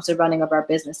when it comes to running of our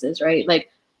businesses, right?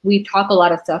 We talk a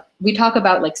lot of stuff. We talk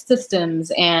about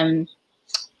systems and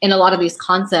a lot of these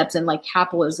concepts and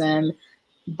capitalism,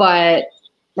 but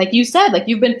you said,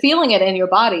 you've been feeling it in your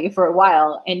body for a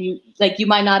while, and you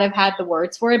might not have had the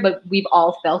words for it, but we've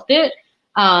all felt it.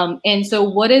 And so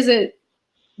what does it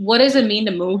mean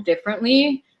to move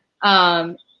differently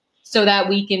so that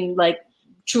we can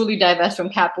truly divest from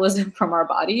capitalism from our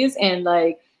bodies? And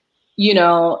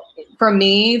for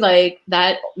me,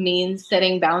 that means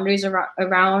setting boundaries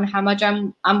around how much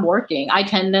I'm working. I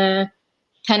tend to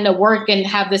work and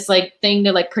have this thing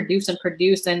to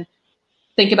produce and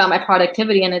think about my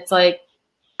productivity, and it's I've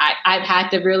had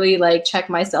to really check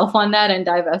myself on that and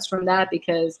divest from that,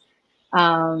 because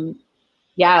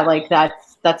yeah,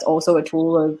 that's also a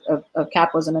tool of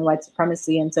capitalism and white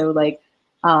supremacy. And so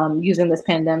using this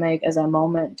pandemic as a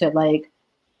moment to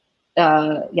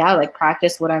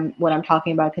practice what I'm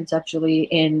talking about conceptually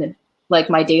in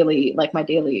my daily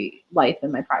life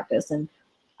and my practice and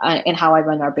how I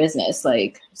run our business.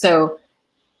 So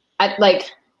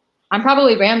I'm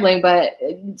probably rambling, but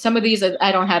some of these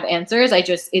I don't have answers.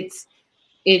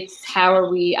 It's how are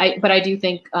we, but I do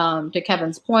think to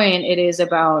Kevin's point, it is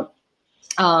about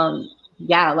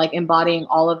embodying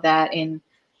all of that in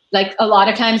a lot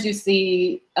of times you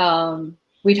see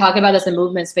we talk about this in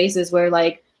movement spaces where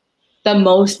the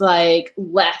most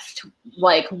left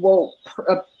like woke,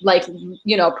 like,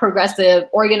 you know, progressive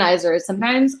organizers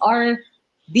sometimes are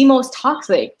the most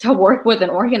toxic to work with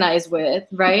and organize with,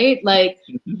 right? Like,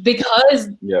 because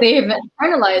they've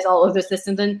internalized all of the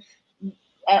systems,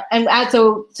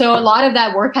 so a lot of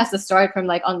that work has to start from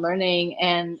like unlearning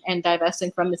and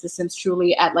divesting from the systems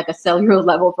truly at like a cellular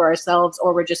level for ourselves,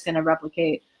 or we're just going to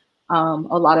replicate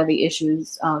a lot of the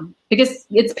issues, because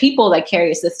it's people that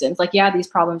carry systems. Like, yeah, these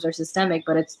problems are systemic,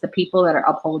 but it's the people that are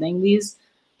upholding these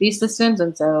systems.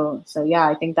 And so yeah,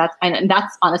 I think that's, and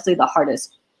that's honestly the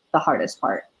hardest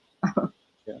part. Yeah.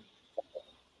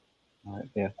 All right.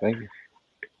 Yeah. Thank you.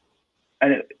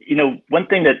 And you know, one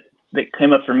thing that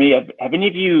came up for me, have any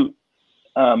of you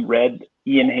read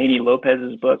Ian Haney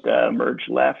Lopez's book, Merge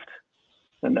Left?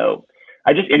 So no,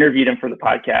 I just interviewed him for the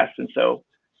podcast, and so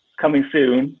coming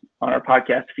soon on our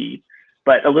podcast feed.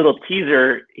 But a little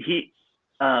teaser, he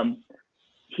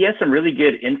has some really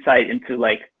good insight into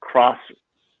like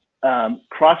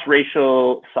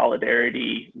cross-racial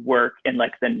solidarity work and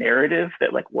like the narrative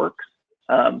that like works.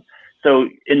 So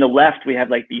in the left, we have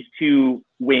like these two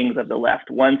wings of the left.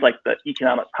 One's like the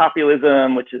economic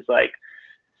populism, which is like,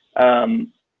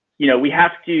 you know, we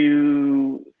have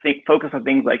to focus on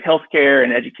things like healthcare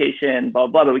and education, blah,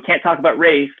 blah, but we can't talk about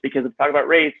race, because if we talk about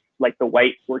race, like the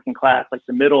white working class, like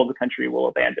the middle of the country will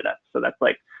abandon us. So that's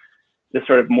like this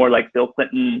sort of more like Bill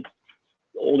Clinton,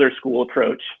 older school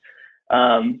approach,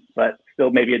 but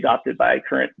still maybe adopted by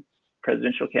current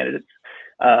presidential candidates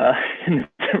in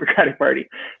the Democratic Party.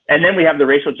 And then we have the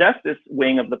racial justice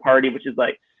wing of the party, which is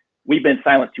like, we've been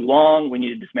silent too long. We need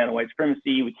to dismantle white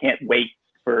supremacy. We can't wait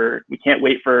for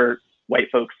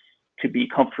white folks to be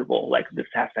comfortable. Like, this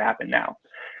has to happen now.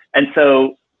 And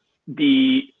so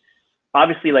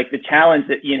obviously like the challenge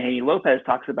that Ian Haney Lopez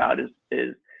talks about is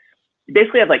you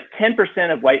basically have like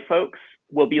 10% of white folks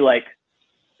will be like,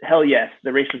 hell yes,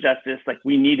 the racial justice, like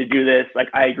we need to do this. Like,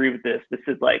 I agree with this. This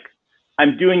is like,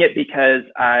 I'm doing it because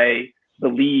I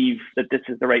believe that this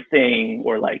is the right thing,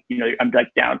 or like, you know, I'm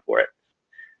like down for it.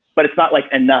 But it's not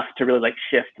like enough to really like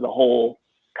shift the whole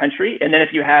country. And then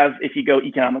if you go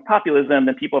economic populism,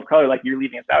 then people of color, like, you're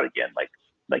leaving us out again. Like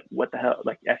what the hell,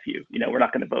 like F you, you know, we're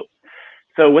not going to vote.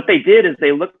 So what they did is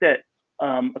they looked at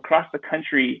across the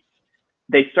country,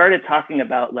 they started talking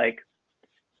about like,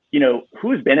 you know,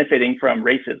 who's benefiting from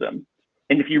racism.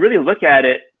 And if you really look at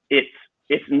it, it's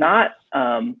not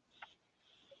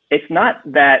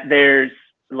that there's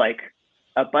like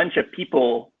a bunch of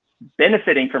people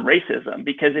benefiting from racism,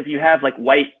 because if you have like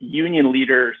white union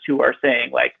leaders who are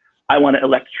saying like, I want to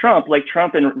elect Trump, like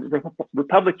Trump and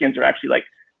Republicans are actually like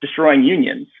destroying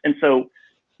unions. And so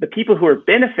the people who are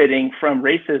benefiting from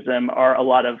racism are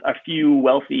a few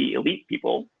wealthy elite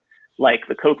people, like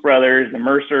the Koch brothers, the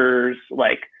Mercers,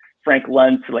 like Frank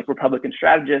Luntz, like Republican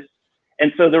strategists.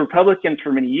 And so the Republicans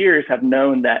for many years have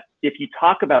known that if you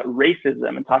talk about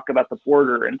racism and talk about the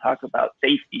border and talk about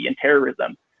safety and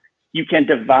terrorism, you can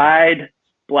divide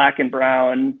Black and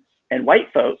brown and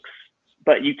white folks,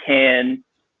 but you can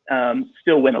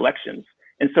still win elections.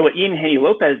 And so what Ian Haney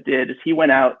Lopez did is he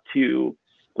went out to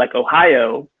like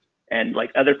Ohio and like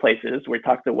other places where he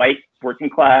talked to white working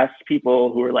class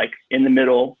people who are like in the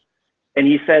middle. And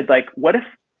he said like, would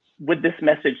this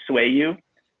message sway you?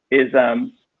 Is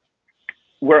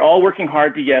we're all working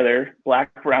hard together,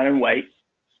 Black, brown, and white,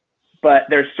 but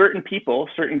there's certain people,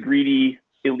 certain greedy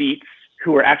elites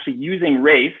who are actually using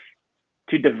race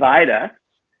to divide us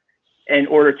in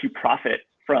order to profit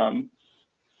from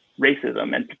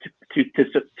racism and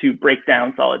to break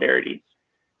down solidarity.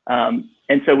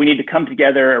 And so we need to come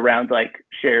together around like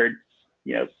shared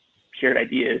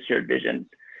ideas, shared vision.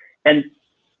 And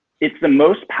it's the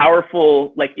most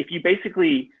powerful, like if you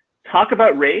basically talk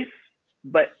about race,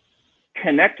 but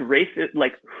connect race,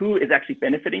 like who is actually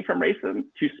benefiting from racism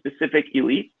to specific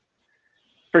elite,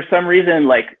 for some reason,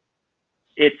 like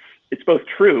it's both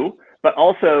true, but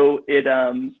also it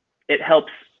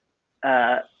helps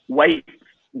white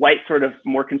sort of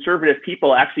more conservative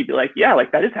people actually be like, yeah,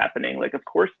 like that is happening. Like, of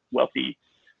course, wealthy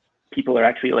people are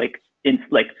actually like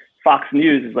Fox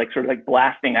News is like sort of like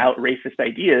blasting out racist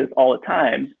ideas all the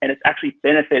time, and it's actually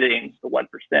benefiting the 1%.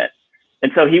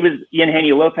 And so Ian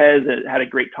Haney Lopez had a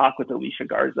great talk with Alicia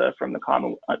Garza from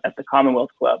at the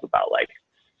Commonwealth Club about like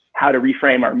how to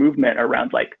reframe our movement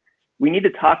around like, we need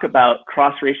to talk about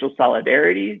cross-racial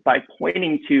solidarity by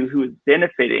pointing to who is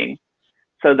benefiting,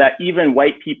 so that even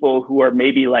white people who are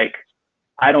maybe like,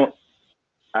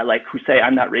 who say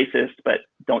I'm not racist, but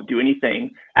don't do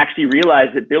anything, actually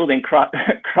realize that building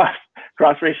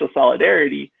cross-racial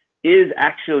solidarity is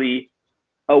actually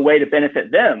a way to benefit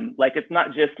them. Like, it's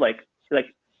not just like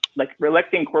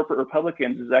electing corporate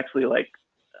Republicans is actually like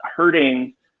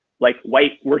hurting like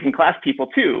white working class people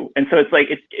too. And so it's like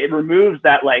it removes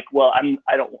that like, well, I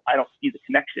don't see the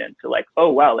connection to like, oh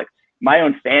wow, like my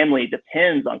own family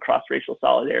depends on cross-racial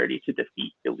solidarity to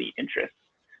defeat elite interests.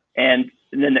 And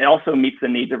then it also meets the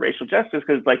needs of racial justice,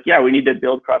 because like, yeah, we need to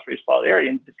build cross-racial solidarity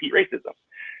and defeat racism.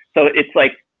 So it's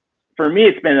like, for me,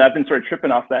 I've been sort of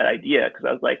tripping off that idea, because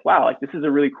I was like, wow, like this is a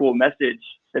really cool message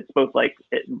that's both like,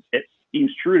 it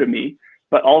seems true to me,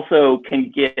 but also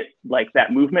can get like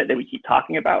that movement that we keep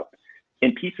talking about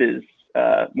in pieces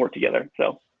more together.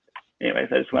 So anyways,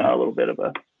 I just went on a little bit of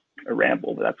a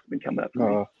ramble, but that's been coming up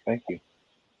for me. Thank you.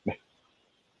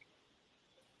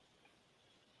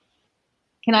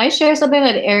 Can I share something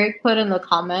that Eric put in the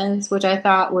comments, which I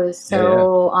thought was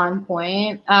so on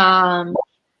point,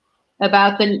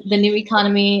 about the new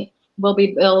economy will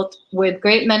be built with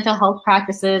great mental health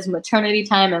practices, maternity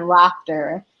time, and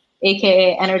laughter,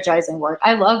 aka energizing work.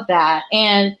 I love that.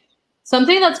 And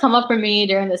something that's come up for me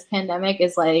during this pandemic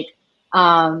is like,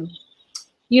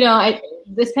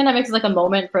 this pandemic is like a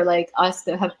moment for like us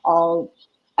that have all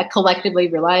collectively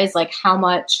realized like how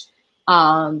much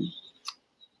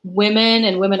women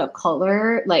and women of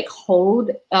color like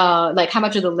hold like how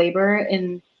much of the labor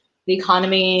in the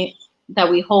economy that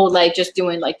we hold, like just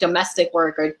doing like domestic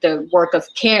work or the work of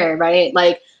care, right?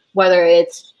 Like whether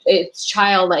it's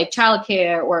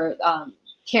childcare or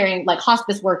caring, like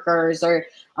hospice workers or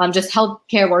just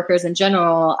healthcare workers in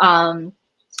general,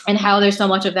 and how there's so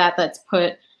much of that that's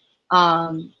put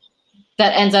that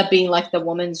ends up being like the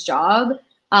woman's job.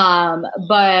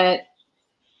 But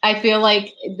I feel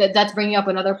like that's bringing up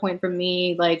another point for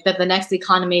me, like that the next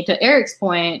economy, to Eric's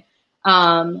point,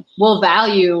 will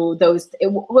value those.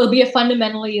 It will be a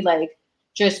fundamentally like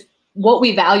just what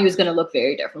we value is going to look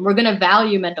very different. We're going to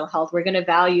value mental health. We're going to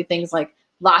value things like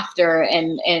laughter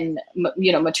and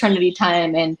maternity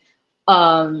time and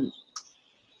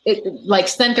like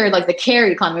center like the care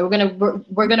economy.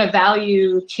 We're gonna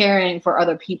value caring for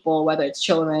other people, whether it's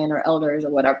children or elders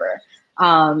or whatever.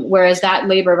 Whereas that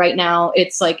labor right now,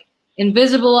 it's like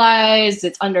invisibilized,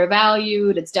 it's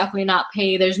undervalued, it's definitely not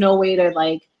paid. There's no way to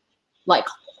like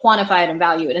quantify it and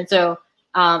value it. And so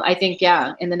I think,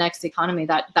 yeah, in the next economy,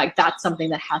 that's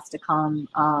something that has to come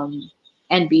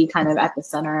and be kind of at the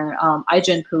center.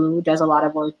 Ai-jen Poo does a lot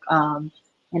of work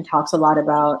and talks a lot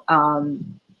about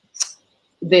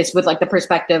this with like the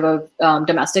perspective of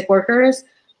domestic workers.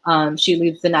 She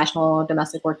leads the National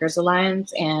Domestic Workers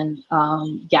Alliance, and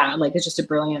like it's just a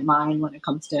brilliant mind when it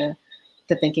comes to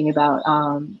thinking about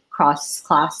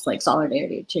cross-class like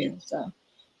solidarity too. So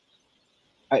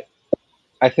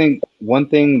I think one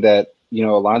thing that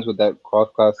aligns with that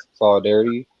cross-class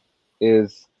solidarity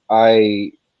is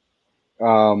I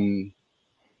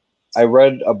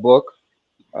read a book,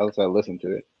 I listened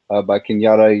to it, by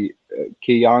Kenyanga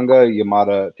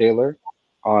Yamada Taylor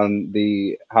on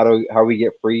the how we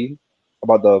get free,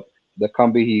 about the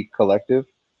Combahee Collective,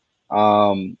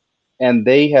 and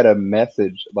they had a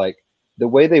message, like the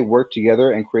way they worked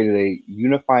together and created a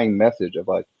unifying message of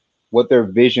like what their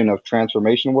vision of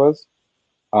transformation was.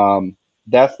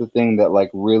 That's the thing that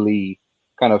like really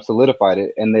kind of solidified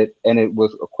it, and it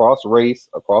was across race,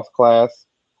 across class,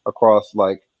 across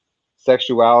like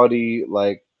sexuality,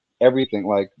 like everything.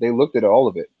 Like they looked at all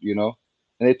of it, and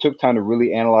it took time to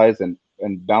really analyze and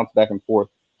bounce back and forth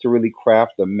to really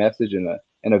craft a message and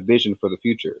a vision for the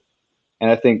future.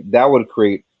 And I think that would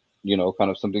create,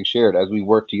 kind of something shared as we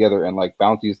work together and like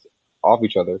bounce these off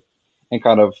each other and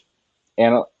kind of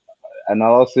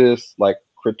analysis, like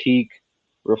critique,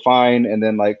 refine, and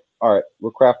then like, all right,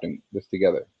 we're crafting this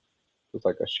together. It's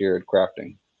like a shared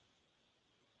crafting.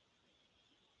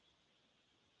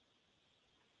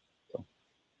 So.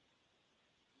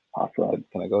 Awesome.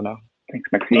 Can I go now? Thanks,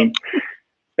 Maxime.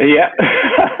 Yeah,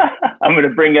 I'm going to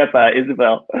bring up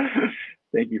Isabel.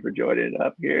 Thank you for joining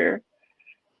up here.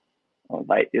 I'll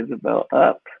invite Isabel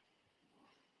up.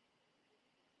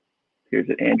 Here's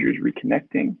it. Andrew's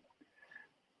reconnecting.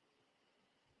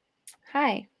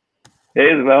 Hi.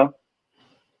 Hey, Isabel.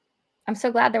 I'm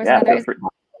so glad there was another Isabel.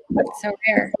 It's so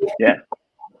rare. Yeah.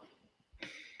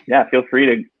 Yeah, feel free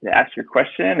to ask your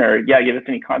question or, give us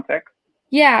any context.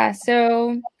 Yeah,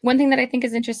 so one thing that I think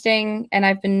is interesting, and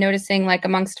I've been noticing like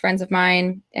amongst friends of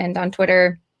mine and on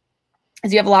Twitter,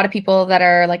 is you have a lot of people that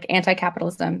are like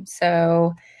anti-capitalism.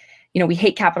 So, we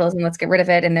hate capitalism, let's get rid of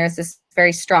it. And there's this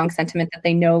very strong sentiment that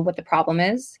they know what the problem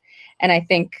is. And I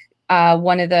think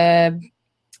one of the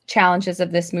challenges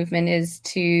of this movement is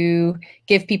to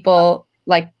give people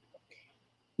like,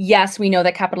 yes, we know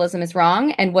that capitalism is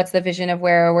wrong. And what's the vision of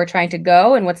where we're trying to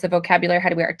go? And what's the vocabulary? How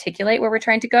do we articulate where we're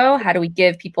trying to go? How do we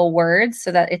give people words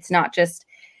so that it's not just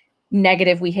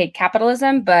negative, we hate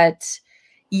capitalism, but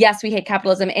yes, we hate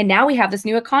capitalism. And now we have this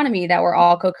new economy that we're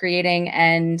all co-creating.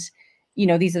 And, you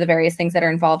know, these are the various things that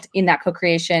are involved in that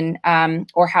co-creation,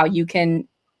 or how you can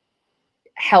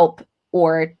help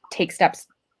or take steps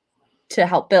to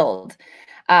help build.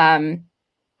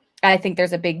 I think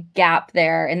there's a big gap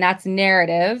there, and that's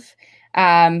narrative.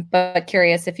 But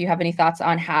curious if you have any thoughts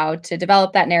on how to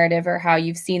develop that narrative, or how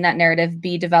you've seen that narrative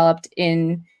be developed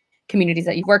in communities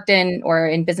that you've worked in or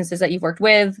in businesses that you've worked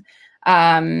with.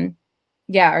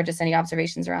 Yeah, or just any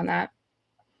observations around that.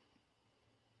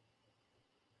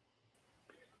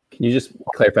 Can you just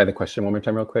clarify the question one more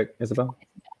time real quick, Isabel?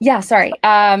 Yeah, sorry.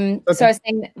 Okay. So I was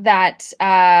saying that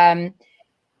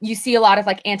you see a lot of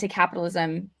like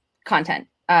anti-capitalism content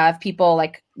of people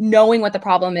like knowing what the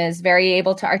problem is, very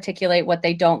able to articulate what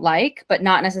they don't like, but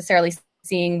not necessarily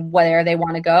seeing where they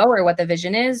want to go or what the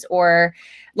vision is, or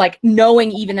like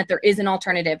knowing even that there is an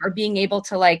alternative, or being able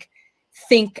to like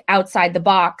think outside the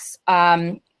box,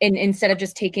 and instead of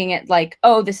just taking it like,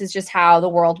 oh, this is just how the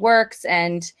world works,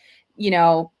 and, you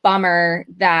know, bummer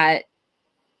that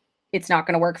it's not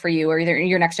going to work for you or either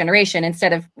your next generation.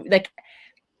 Instead of like,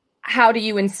 how do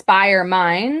you inspire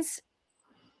minds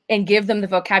and give them the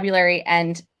vocabulary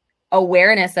and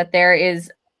awareness that there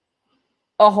is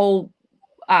a whole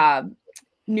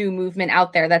new movement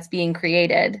out there that's being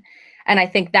created? And I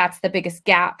think that's the biggest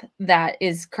gap that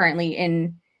is currently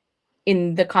in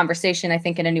the conversation, I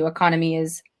think, in a new economy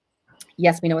is,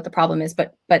 yes, we know what the problem is,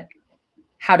 but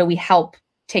how do we help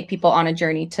take people on a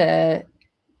journey to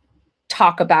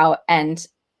talk about and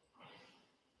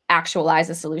actualize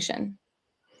a solution?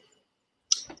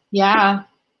 Yeah.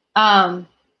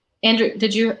 Andrew,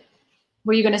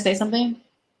 were you going to say something?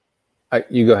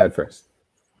 You go ahead first.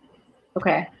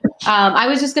 Okay. I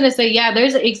was just going to say, yeah,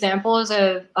 there's examples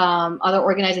of other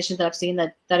organizations that I've seen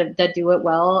that do it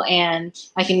well. And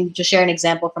I can just share an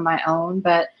example from my own.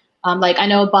 But like I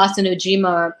know Boston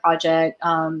Ujima Project,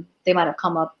 they might have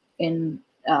come up in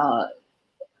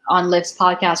on Lyft's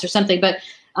podcast or something, but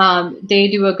they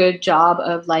do a good job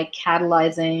of like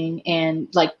catalyzing and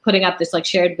like putting up this like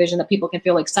shared vision that people can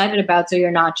feel excited about. So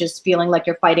you're not just feeling like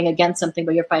you're fighting against something,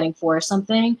 but you're fighting for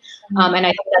something. And I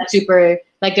think that's super,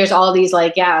 like there's all these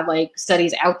like, yeah, like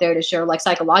studies out there to show like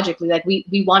psychologically, like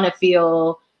we want to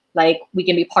feel like we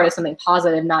can be part of something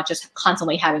positive, not just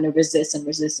constantly having to resist and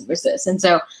resist and resist. And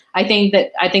so I think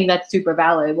that's super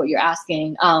valid what you're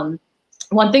asking.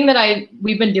 One thing that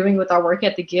we've been doing with our work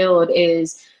at the Guild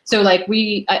is, so like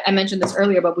I mentioned this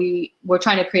earlier, but we're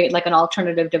trying to create like an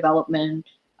alternative development,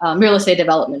 real estate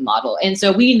development model. And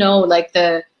so we know like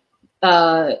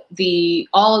what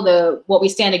we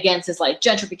stand against is like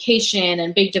gentrification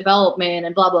and big development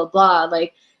and blah, blah, blah.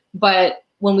 Like, but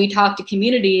when we talk to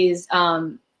communities,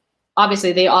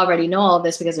 obviously they already know all of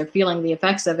this because they're feeling the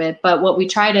effects of it. But what we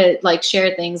try to like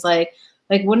share things like,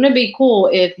 wouldn't it be cool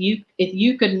if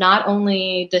you could not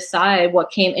only decide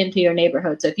what came into your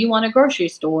neighborhood? So if you want a grocery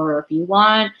store, or if you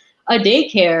want a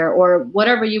daycare, or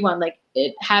whatever you want, like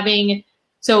taking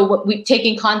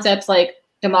concepts like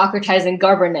democratizing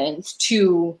governance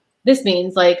to this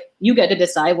means like you get to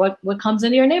decide what comes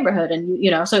into your neighborhood, and you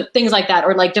know, so things like that,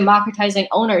 or like democratizing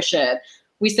ownership.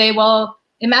 We say, well,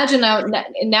 imagine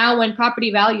now when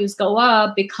property values go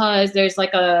up because there's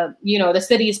like the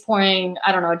city is pouring,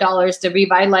 I don't know, dollars to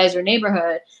revitalize your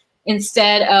neighborhood,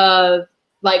 instead of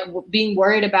like being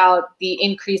worried about the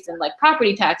increase in like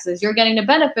property taxes, you're getting to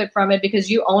benefit from it because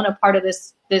you own a part of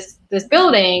this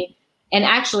building, and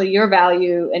actually your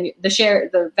value and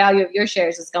the value of your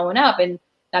shares is going up. And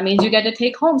that means you get to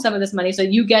take home some of this money. So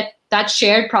you get that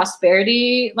shared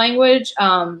prosperity language,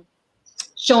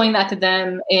 showing that to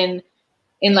them in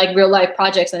like real life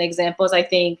projects and examples, I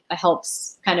think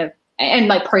helps kind of, and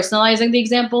like personalizing the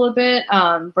example a bit,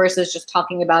 versus just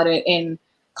talking about it in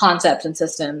concepts and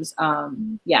systems.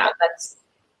 Yeah, that's,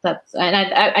 and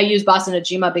I use Boston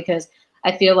Ujima because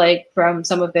I feel like from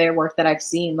some of their work that I've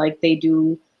seen, like they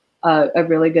do a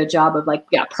really good job of like,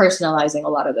 yeah, personalizing a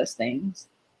lot of those things.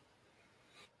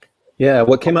 Yeah,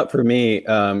 what came up for me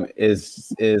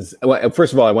is well,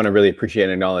 first of all, I want to really appreciate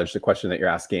and acknowledge the question that you're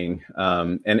asking,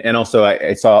 and also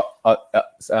I saw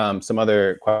some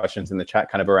other questions in the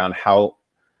chat kind of around how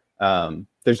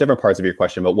there's different parts of your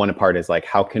question, but one part is like,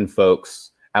 how can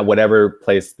folks at whatever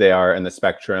place they are in the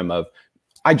spectrum of,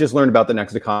 I just learned about the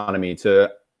next economy,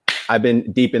 to I've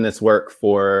been deep in this work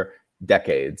for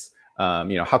decades.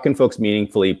 You know, how can folks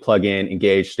meaningfully plug in,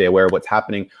 engage, stay aware of what's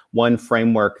happening? One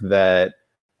framework that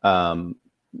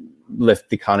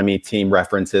Lift Economy team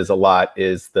references a lot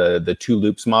is the two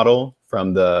loops model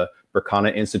from the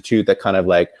Berkana Institute, that kind of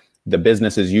like the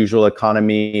business as usual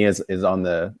economy is on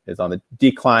the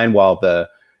decline, while the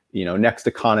next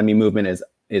economy movement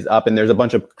is up. And there's a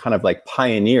bunch of kind of like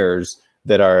pioneers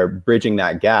that are bridging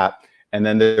that gap. And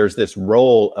then there's this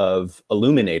role of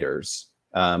illuminators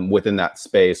within that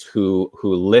space who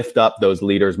lift up those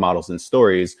leaders, models, and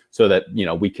stories so that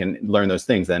we can learn those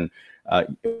things. And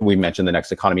we mentioned the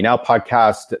Next Economy Now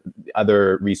podcast,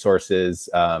 other resources,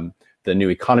 the New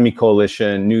Economy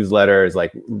Coalition, newsletters,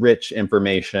 like rich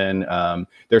information.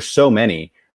 There's so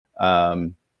many.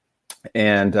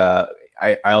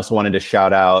 I also wanted to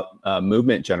shout out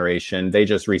Movement Generation. They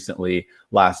just recently,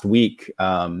 last week,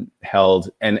 held,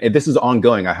 and this is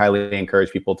ongoing. I highly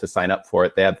encourage people to sign up for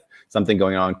it. They have something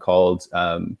going on called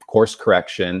Course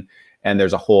Correction, and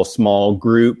there's a whole small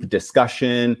group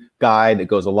discussion guide that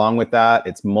goes along with that.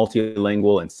 It's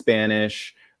multilingual in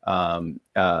Spanish,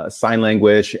 sign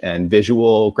language, and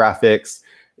visual graphics.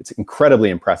 It's incredibly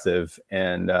impressive,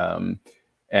 and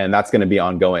that's going to be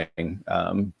ongoing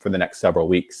for the next several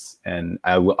weeks. And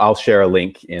I'll share a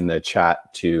link in the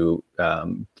chat to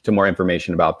more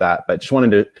information about that. But just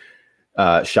wanted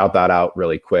to shout that out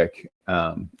really quick.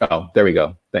 Oh, there we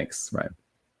go. Thanks,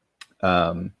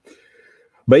 Ryan.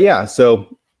 But yeah,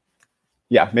 so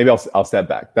yeah, maybe I'll step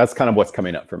back. That's kind of what's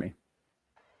coming up for me.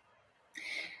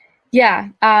 Yeah,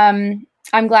 I'm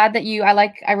glad that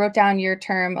I wrote down your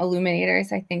term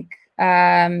illuminators. I think,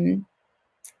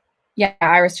 yeah,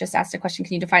 Iris just asked a question.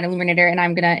 Can you define illuminator? And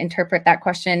I'm going to interpret that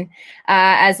question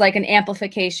as like an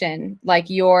amplification. Like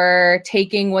you're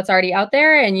taking what's already out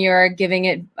there and you're giving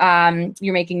it,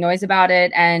 you're making noise about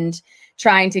it and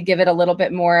trying to give it a little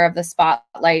bit more of the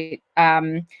spotlight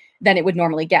than it would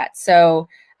normally get. So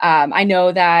I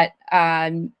know that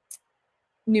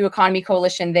New Economy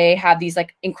Coalition, they have these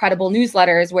like incredible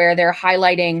newsletters where they're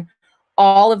highlighting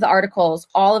all of the articles,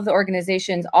 all of the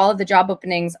organizations, all of the job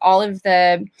openings, all of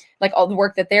the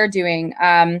work that they're doing.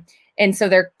 And so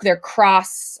they're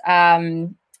cross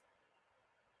pollinating,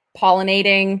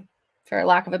 for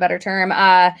lack of a better term,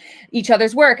 each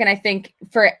other's work. And I think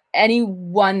for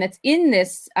anyone that's in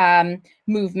this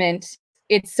movement,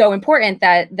 it's so important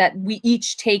that we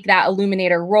each take that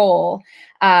illuminator role,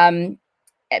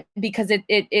 because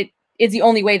it is the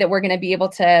only way that we're going to be able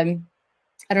to,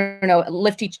 I don't know,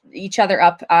 lift each other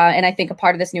up. And I think a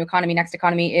part of this New Economy, Next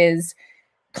Economy is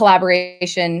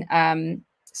collaboration,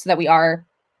 so that we are,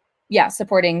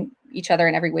 supporting each other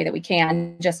in every way that we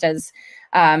can. Just as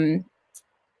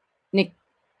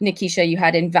Nikisha, you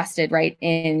had invested right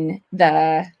in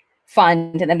the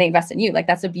fund and then they invest in you. Like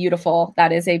that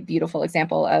is a beautiful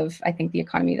example of, I think, the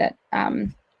economy that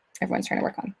everyone's trying to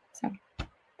work on. So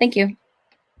thank you.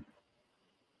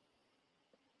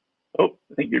 Oh,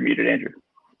 I think you're muted, Andrew.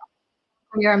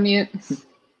 You're on mute.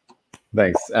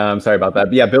 Thanks. Sorry about that.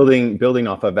 But yeah, building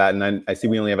off of that, and I see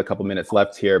we only have a couple minutes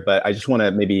left here, but I just want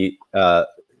to maybe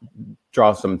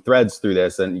draw some threads through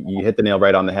this. And you hit the nail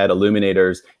right on the head.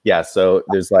 Illuminators. Yeah. So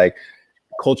there's like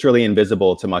culturally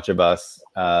invisible to much of us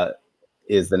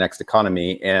is the Next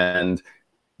Economy, and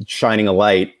shining a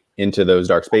light into those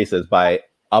dark spaces by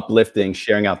uplifting,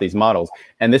 sharing out these models.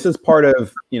 And this is part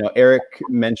of, Eric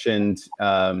mentioned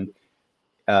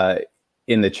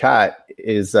in the chat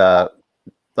is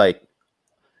like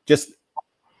just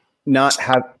not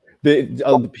have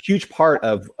a huge part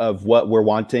of what we're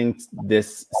wanting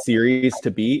this series to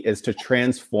be is to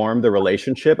transform the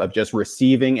relationship of just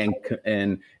receiving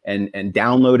and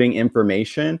downloading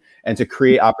information, and to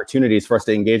create opportunities for us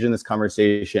to engage in this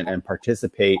conversation and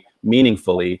participate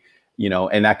meaningfully.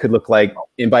 And that could look like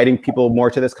inviting people more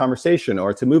to this conversation,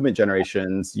 or to Movement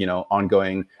Generation's,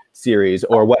 ongoing series,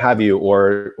 or what have you,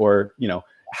 or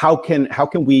how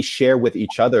can we share with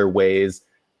each other ways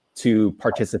to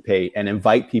participate and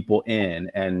invite people in.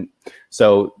 And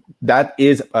so that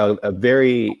is a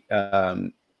very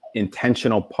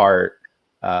intentional part,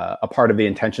 a part of the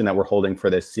intention that we're holding for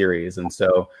this series. And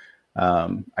so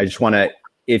I just want to,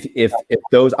 if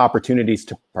those opportunities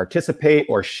to participate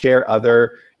or share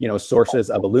other, sources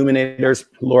of illuminators,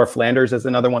 Laura Flanders is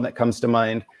another one that comes to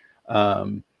mind.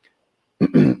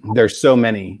 There's so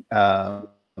many,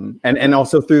 and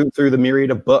also through the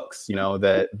myriad of books,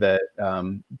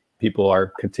 that people are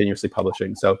continuously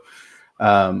publishing. So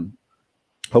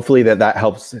hopefully that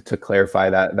helps to clarify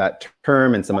that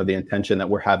term, and some of the intention that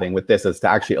we're having with this is to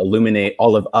actually illuminate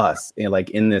all of us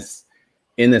in this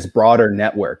broader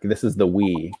network. This is the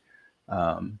we.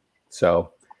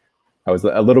 So I was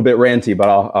a little bit ranty, but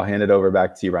I'll hand it over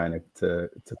back to you, Ryan, to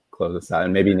close us out,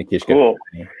 and maybe Nikishka, cool.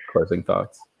 Any closing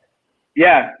thoughts?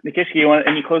 Yeah, Nikishka, you want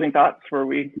any closing thoughts before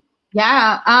we?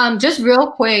 Yeah, just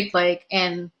real quick,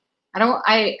 and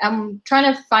I'm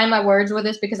trying to find my words with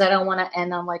this because I don't want to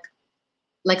end on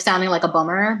like sounding like a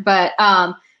bummer, but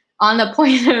on the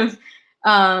point of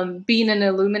being an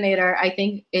illuminator, I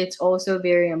think it's also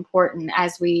very important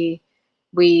as we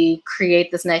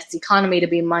create this next economy to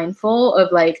be mindful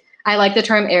of, like, I like the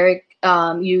term Eric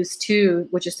used too,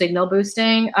 which is signal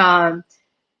boosting,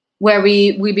 where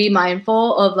we be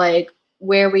mindful of like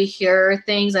where we hear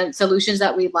things and solutions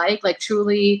that we like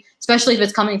truly, especially if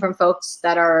it's coming from folks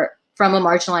that are from a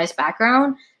marginalized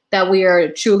background, that we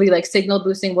are truly like signal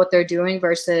boosting what they're doing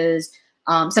versus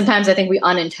sometimes I think we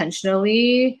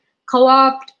unintentionally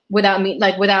co-opt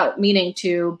without meaning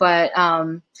to, but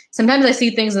sometimes I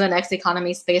see things in the next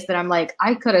economy space that I'm like,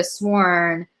 I could have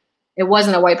sworn it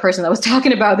wasn't a white person that was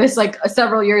talking about this like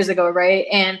several years ago, right?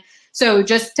 And so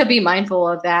just to be mindful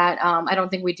of that. I don't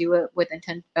think we do it with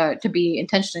intent to be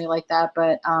intentionally like that,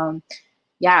 but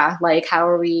yeah, like how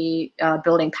are we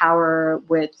building power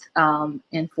with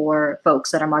and for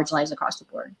folks that are marginalized across the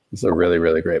board? It's a really,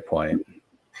 really great point.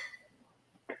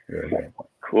 Really great point.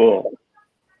 Cool.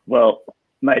 Well,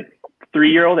 my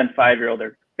 3-year-old and 5-year-old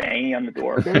are banging on the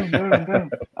door. Boom, boom,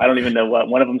 boom. I don't even know what.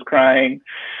 One of them's crying.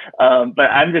 But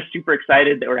I'm just super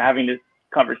excited that we're having this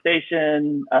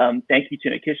conversation. Thank you to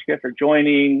Nikishka for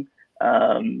joining.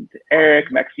 To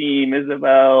Eric, Maxime,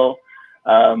 Isabel,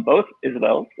 both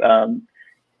Isabels.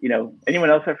 You know, anyone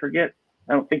else I forget?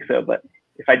 I don't think so, but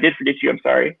if I did forget you, I'm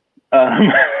sorry.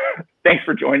 Thanks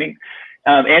for joining.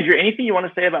 Andrew, anything you want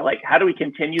to say about like how do we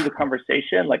continue the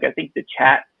conversation? Like I think the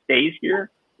chat stays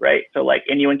here, right? So like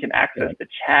anyone can access the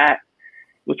chat.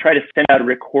 We'll try to send out a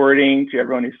recording to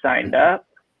everyone who signed up.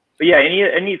 But yeah,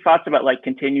 any thoughts about like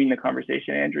continuing the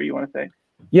conversation, Andrew, you want to say?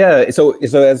 Yeah, so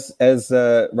as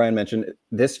Ryan mentioned,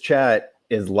 this chat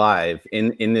is live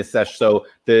in this session. So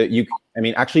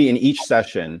actually in each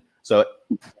session. So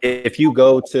if you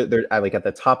go to there, like at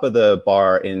the top of the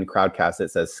bar in Crowdcast, it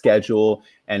says schedule.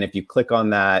 And if you click on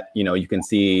that, you know, you can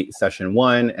see session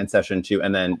 1 and session 2.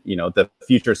 And then, you know, the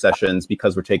future sessions,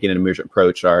 because we're taking an emergent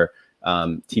approach, are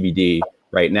TBD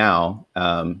right now.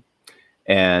 But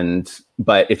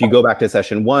if you go back to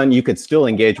session 1, you could still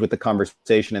engage with the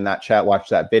conversation in that chat, watch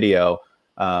that video,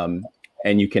 and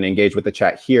you can engage with the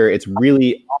chat here. It's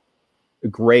really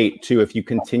great too if you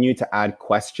continue to add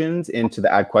questions into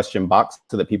the add question box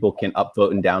so that people can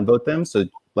upvote and downvote them. So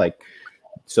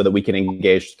that we can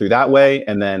engage through that way.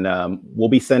 And then we'll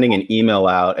be sending an email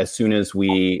out as soon as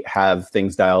we have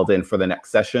things dialed in for the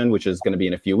next session, which is going to be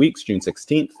in a few weeks, June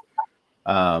 16th.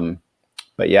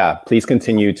 But yeah, please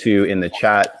continue to, in the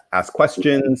chat, ask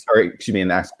questions, or excuse me, in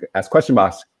the ask question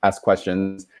box, ask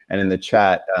questions, and in the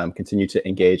chat, continue to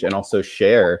engage and also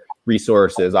share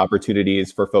resources,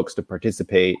 opportunities for folks to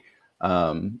participate,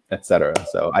 et cetera.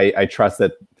 So I trust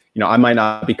that, you know, I might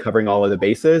not be covering all of the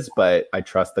bases, but I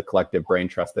trust the collective brain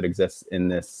trust that exists in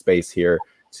this space here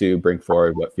to bring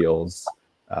forward what feels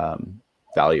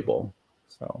valuable.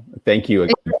 So thank you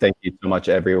so much,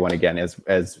 everyone. Again,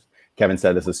 as Kevin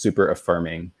said, this is super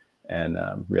affirming, and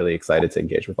really excited to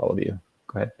engage with all of you.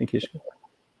 Go ahead, Nikishka.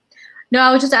 No,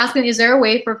 I was just asking, is there a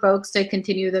way for folks to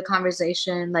continue the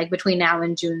conversation like between now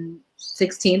and June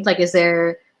 16th? Like, is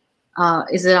it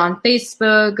on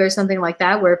Facebook or something like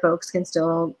that where folks can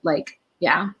still like,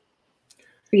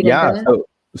 feed into it?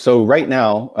 So right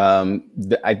now,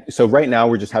 right now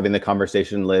we're just having the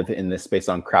conversation live in this space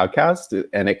on Crowdcast,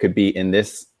 and it could be in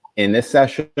this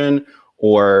session,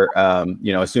 or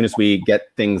you know, as soon as we get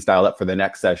things dialed up for the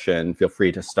next session, feel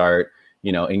free to start,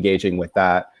 you know, engaging with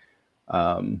that.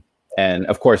 And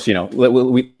of course, you know,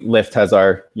 Lyft has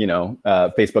our, you know,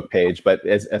 Facebook page, but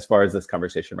as far as this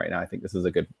conversation right now, I think this is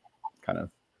a good kind of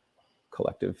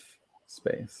collective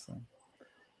space. So,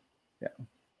 yeah,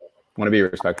 want to be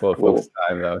respectful of folks'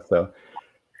 time though. So,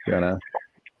 you want to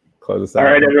close this out?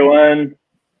 All right, everyone.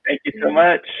 Thank you so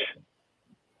much.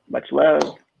 Much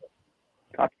love.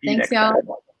 Talk to you next time.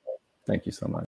 Thank you so much.